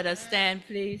 Amen. Let us stand,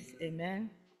 please. Amen.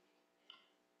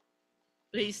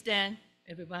 Please stand,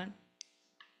 everyone.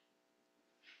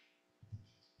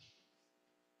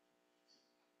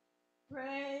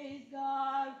 Praise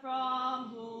God from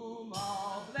whom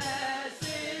all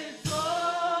blessings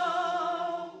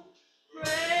flow.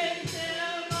 Praise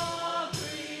him, all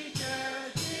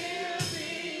creatures here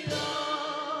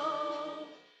below.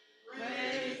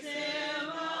 Praise him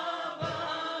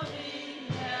above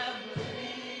in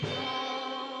heavenly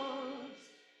hosts.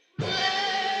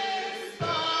 Praise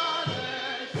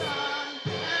Father, Son,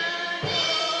 and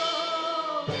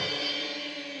Holy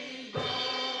Ghost.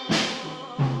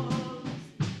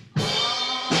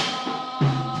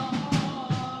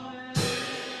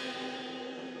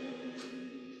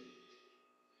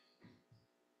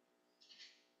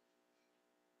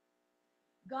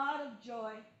 God of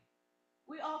joy,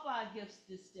 we offer our gifts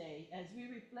this day as we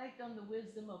reflect on the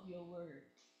wisdom of your word.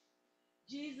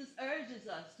 Jesus urges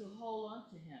us to hold on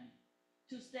to him,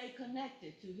 to stay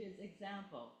connected to his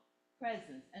example,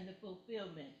 presence, and the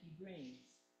fulfillment he brings.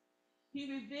 He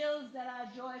reveals that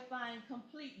our joy finds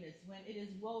completeness when it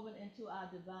is woven into our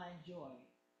divine joy.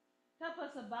 Help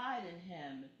us abide in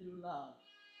him through love,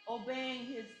 obeying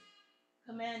his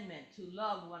commandment to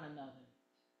love one another.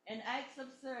 In acts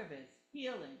of service,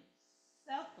 healing,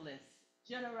 selfless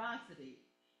generosity,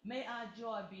 may our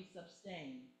joy be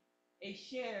sustained, a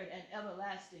shared and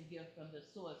everlasting gift from the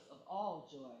source of all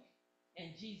joy.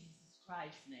 In Jesus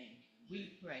Christ's name,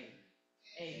 we pray.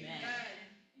 Amen. Amen.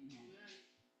 Amen.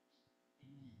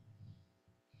 Amen.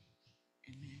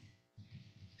 Amen.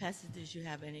 Pastor, did you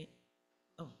have any?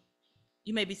 Oh,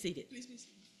 you may be seated. Please be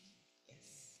seated.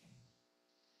 Yes.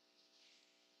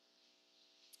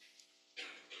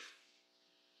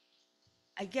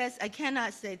 I guess I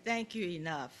cannot say thank you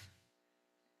enough.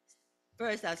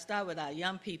 First, I'll start with our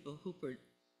young people who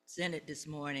presented this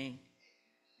morning.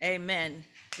 Amen.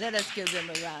 Let us give them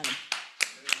a round.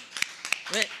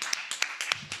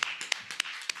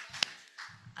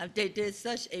 They did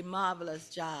such a marvelous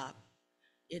job.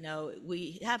 You know,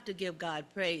 we have to give God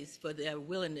praise for their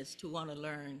willingness to want to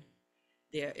learn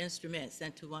their instruments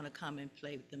and to want to come and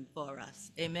play with them for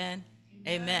us. Amen.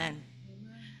 Amen.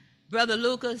 Amen. Brother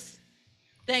Lucas,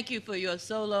 thank you for your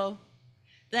solo.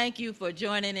 Thank you for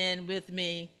joining in with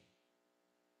me.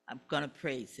 I'm going to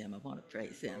praise him. I want to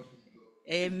praise him.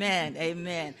 Amen.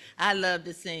 Amen. I love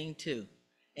to sing too.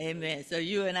 Amen. So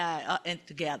you and I are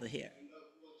together here. I love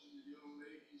watching the young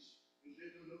ladies. They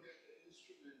didn't look at the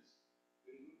instruments.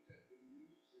 They looked at the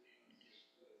music on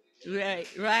display.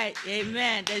 Right.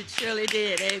 Amen. They surely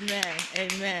did. Amen.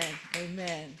 Amen.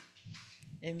 Amen.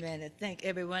 Amen. I thank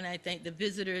everyone. I thank the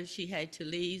visitors. She had to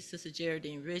leave, Sister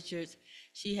Geraldine Richards.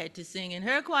 She had to sing in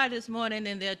her choir this morning,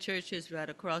 and their church is right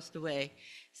across the way.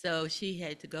 So she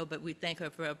had to go, but we thank her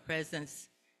for her presence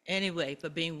anyway, for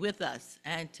being with us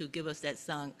and to give us that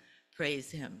song,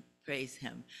 Praise Him, Praise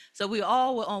Him. So we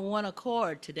all were on one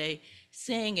accord today,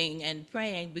 singing and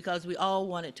praying because we all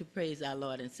wanted to praise our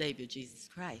Lord and Savior, Jesus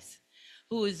Christ,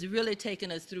 who is really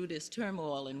taking us through this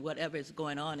turmoil and whatever is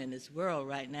going on in this world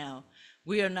right now.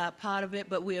 We are not part of it,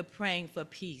 but we are praying for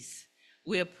peace.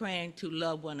 We're praying to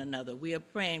love one another. We are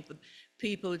praying for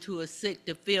people who are sick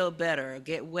to feel better or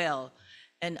get well.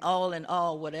 And in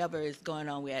all, whatever is going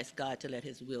on, we ask God to let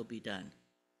his will be done.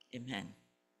 Amen.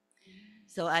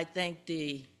 So I thank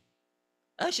the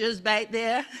ushers back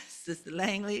there, Sister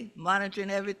Langley, monitoring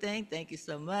everything. Thank you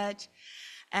so much.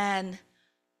 And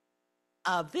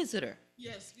our visitor.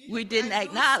 Yes, we didn't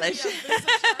acknowledge. Can you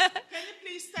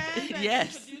please stand and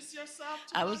Yes. introduce yourself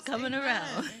to us? I was coming Amen.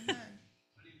 around. Amen.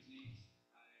 My name's Nate.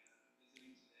 I'm visiting today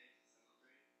to celebrate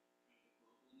kind of the global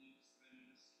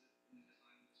news that I noticed in the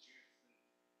headline this year.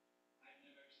 I've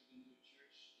never actually been to a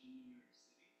church in New York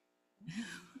City. I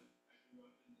grew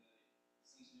up in the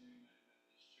Centenary United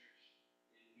Methodist Church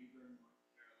in New Bern, North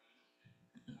Carolina.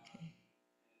 Okay.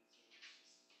 And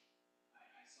so it's just,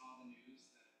 I saw the news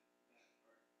that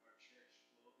our church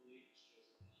globally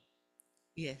shows our love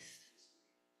Yes. this week,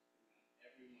 and that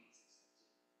everyone is accepted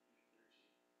in the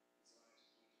clergy.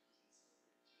 And so I just wanted to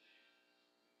come and celebrate today,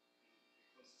 kind of the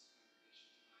closest congregation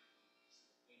to my home. So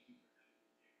thank you for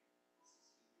having me here.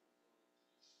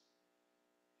 This has been beautiful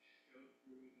to just go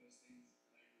through those things that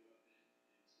I grew up in, and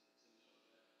to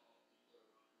know that all people are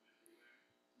welcome everywhere.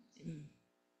 So, yeah,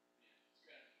 it's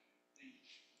gratifying. Thank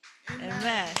you.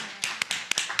 Amen.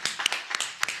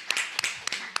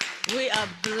 We are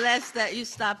blessed that you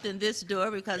stopped in this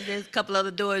door, because there's a couple other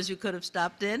doors you could have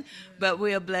stopped in, but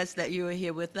we are blessed that you are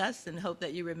here with us, and hope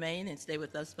that you remain and stay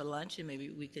with us for lunch, and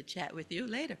maybe we could chat with you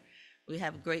later. We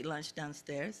have a great lunch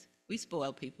downstairs. We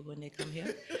spoil people when they come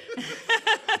here.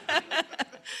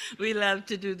 We love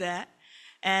to do that.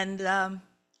 And I'm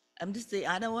just saying,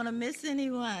 I don't want to miss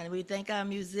anyone. We thank our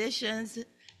musicians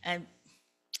and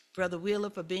Brother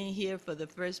Wheeler for being here for the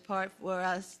first part for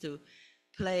us to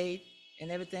play and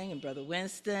everything, and Brother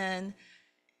Winston,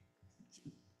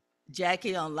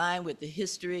 Jackie online with the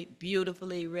history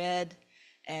beautifully read,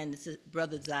 and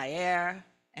Brother Zaire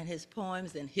and his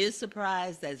poems and his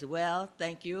surprise as well.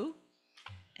 Thank you.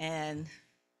 And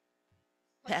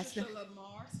Pastor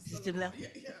Lamar. Sister Lamar. Yeah.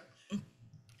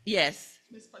 Yes,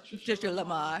 Miss Patricia Patricia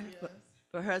Lamar yes.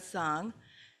 for her song.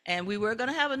 And we were going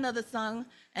to have another song,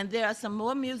 and there are some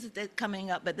more music that's coming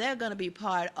up, but they're going to be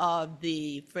part of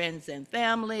the Friends and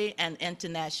Family and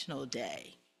International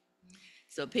Day.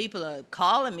 So people are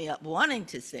calling me up wanting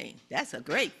to sing. That's a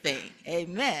great thing.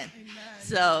 Amen. Amen.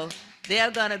 So they're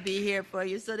going to be here for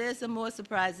you. So there's some more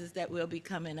surprises that will be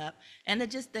coming up. And I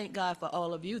just thank God for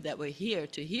all of you that were here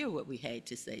to hear what we had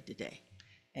to say today.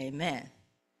 Amen.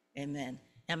 Amen.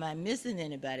 Am I missing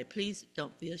anybody? Please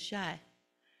don't feel shy.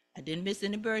 I didn't miss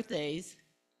any birthdays.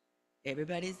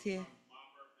 Everybody's here. My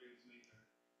birthday is May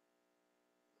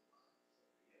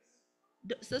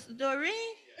 3rd. Sister Doreen?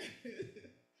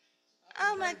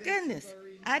 Oh my goodness.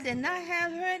 I did not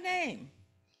have her name.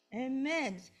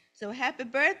 Amen. So happy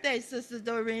birthday, Sister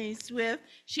Doreen Swift.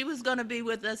 She was going to be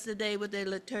with us today with a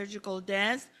liturgical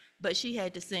dance, but she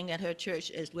had to sing at her church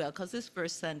as well, because it's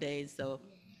first Sunday, so,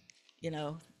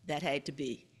 that had to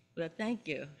be. Well, thank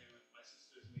you. My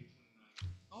sister is May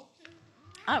 29th. Okay.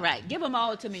 All right, give them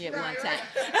all to me at one time.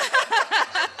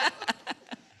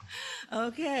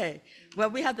 Okay.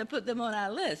 Well, we have to put them on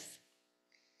our list,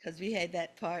 because we had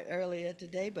that part earlier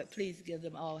today, but please give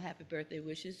them all happy birthday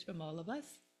wishes from all of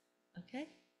us. Okay?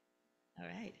 All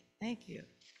right. Thank you.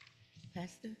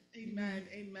 Pastor? Amen.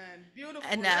 Amen. Beautiful.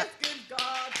 And Let's give God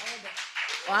all the...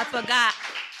 Oh, I forgot.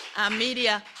 Our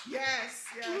media. Yes.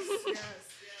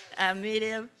 Our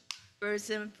media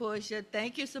person, Portia.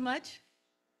 Thank you so much.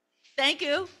 Thank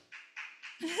you.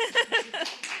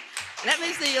 Let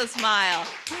me see you smile.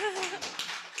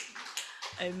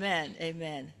 Amen.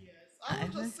 Amen. Yes. I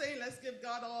will just say, let's give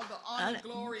God all the honor,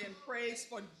 glory, and praise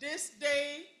for this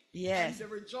day. Yes. And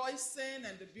the rejoicing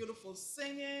and the beautiful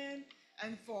singing,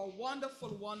 and for a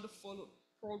wonderful, wonderful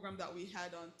program that we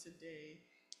had on today.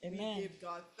 Amen. We give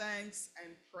God thanks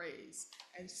and praise.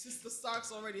 And Sister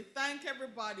Starks already thanked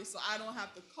everybody, so I don't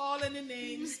have to call any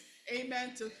names.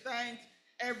 Amen. To thank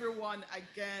everyone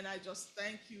again. I just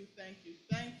thank you.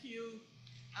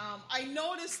 I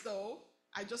noticed though,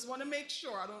 I just want to make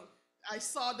sure I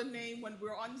saw the name when we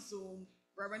were on Zoom.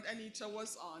 Reverend Anita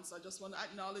was on, so I just want to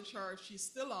acknowledge her. If she's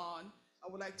still on, I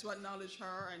would like to acknowledge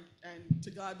her, and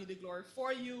to God be the glory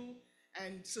for you.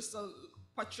 And Sister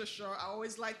Patricia, I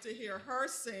always like to hear her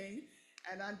sing,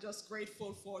 and I'm just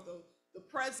grateful for the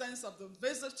presence of the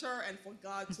visitor and for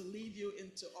God to lead you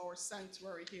into our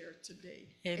sanctuary here today.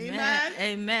 Amen.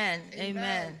 Amen.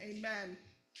 Amen. Amen.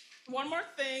 One more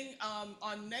thing,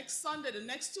 on next Sunday, the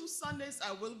next 2 Sundays,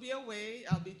 I will be away.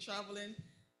 I'll be traveling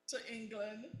to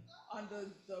England on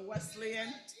the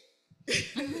Wesleyan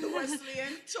the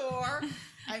Wesleyan tour.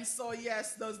 And so,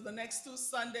 yes, the next 2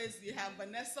 Sundays, you have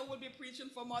Vanessa will be preaching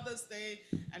for Mother's Day,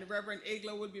 and Reverend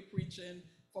Igla will be preaching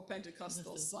for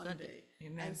Pentecostal Sunday.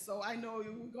 Amen. And so I know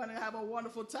we're going to have a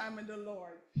wonderful time in the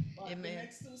Lord. But Amen. the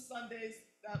next 2 Sundays,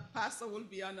 that pastor will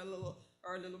be on a little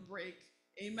break.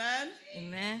 Amen.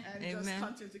 Amen. And Amen. just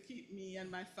continue to keep me and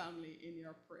my family in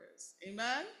your prayers.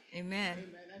 Amen. Amen.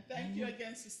 Amen. And thank you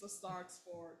again, Sister Starks,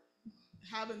 for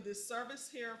having this service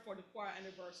here for the choir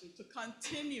anniversary to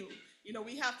continue. You know,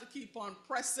 we have to keep on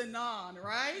pressing on,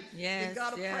 right? Yes, We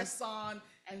got to yes. press on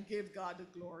and give God the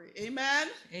glory. Amen.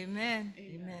 Amen.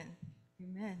 Amen.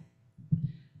 Amen.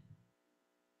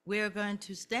 We're going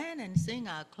to stand and sing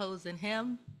our closing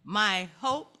hymn. My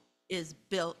hope is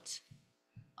built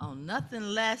on nothing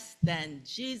less than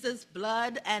Jesus'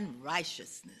 blood and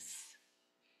righteousness.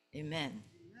 Amen.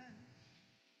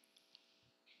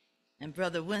 And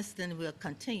Brother Winston will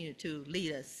continue to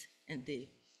lead us in the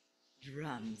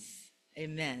drums.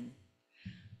 Amen.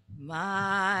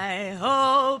 My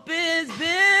hope is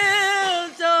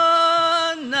built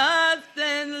on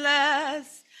nothing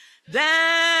less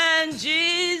than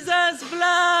Jesus'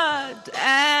 blood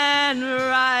and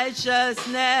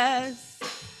righteousness.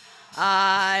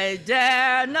 I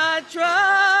dare not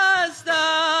trust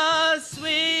the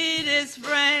sweetest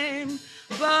frame,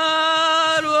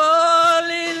 but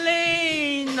wholly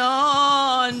lean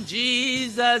on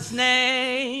Jesus'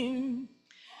 name.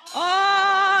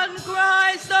 On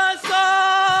Christ the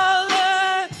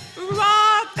solid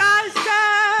rock I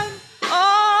stand,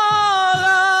 all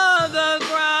of the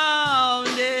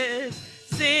ground is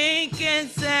sinking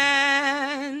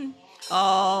sand.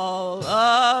 All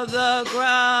of the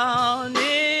ground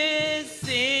is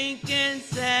sinking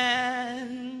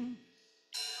sand.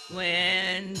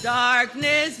 When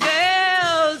darkness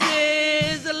veils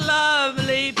his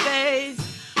lovely face,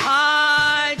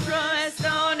 I trust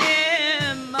on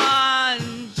him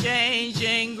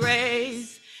unchanging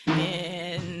grace.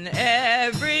 In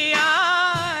every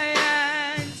eye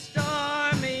and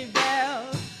stormy bell,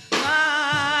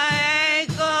 my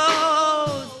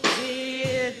ankles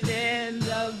beat in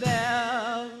the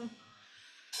bell.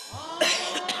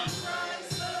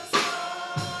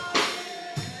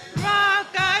 Rock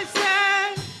I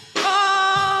stand,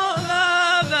 all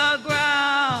of the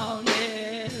ground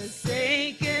is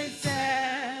sinking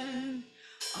sand.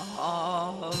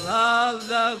 All of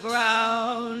the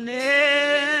ground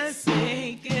is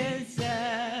sinking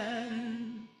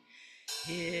sand.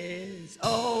 His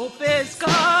oath is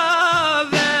covenant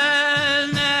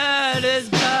is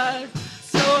blood,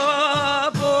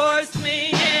 supports me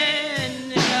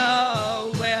in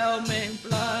a whelming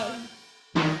flood.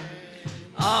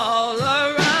 All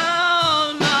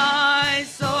around my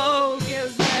soul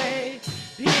gives way,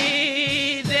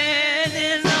 breathing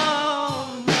in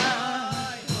all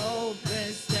my hope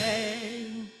and stay.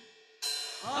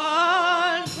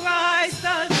 On Christ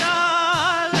the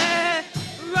solid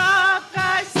rock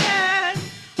I stand,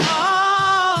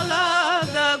 all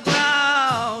of the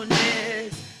ground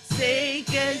is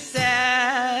sinking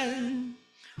sand.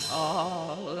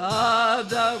 All of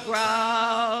the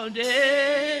ground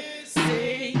is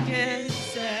sinking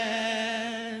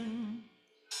sand.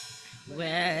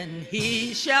 When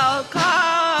he shall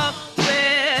come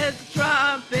with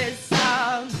trumpet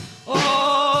sound,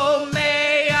 oh,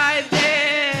 may I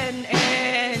then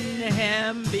in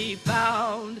him be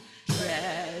found,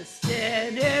 dressed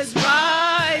in his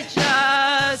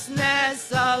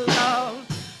righteousness alone,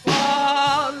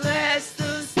 faultless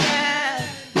to stand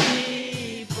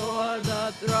before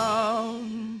the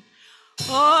throne.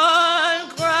 On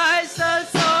Christ the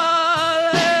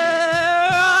solid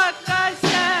rock I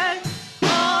stand,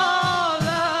 all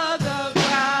of the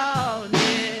ground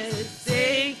is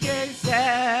sinking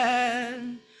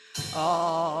sand.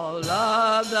 All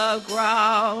of the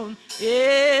ground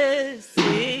is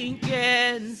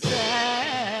sinking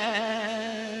sand.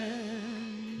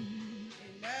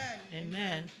 Amen.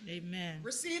 Amen. Amen.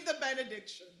 Receive the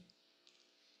benediction.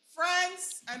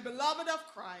 Friends and beloved of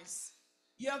Christ,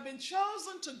 you have been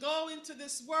chosen to go into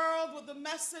this world with the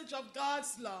message of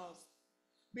God's love.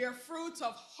 Bear fruit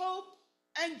of hope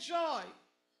and joy,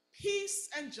 peace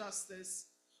and justice.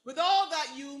 With all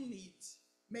that you meet,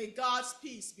 may God's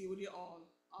peace be with you all.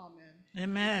 Amen.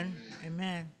 Amen.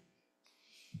 Amen.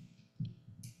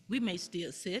 We may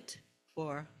still sit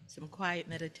for some quiet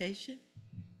meditation.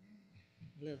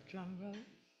 A little drum roll.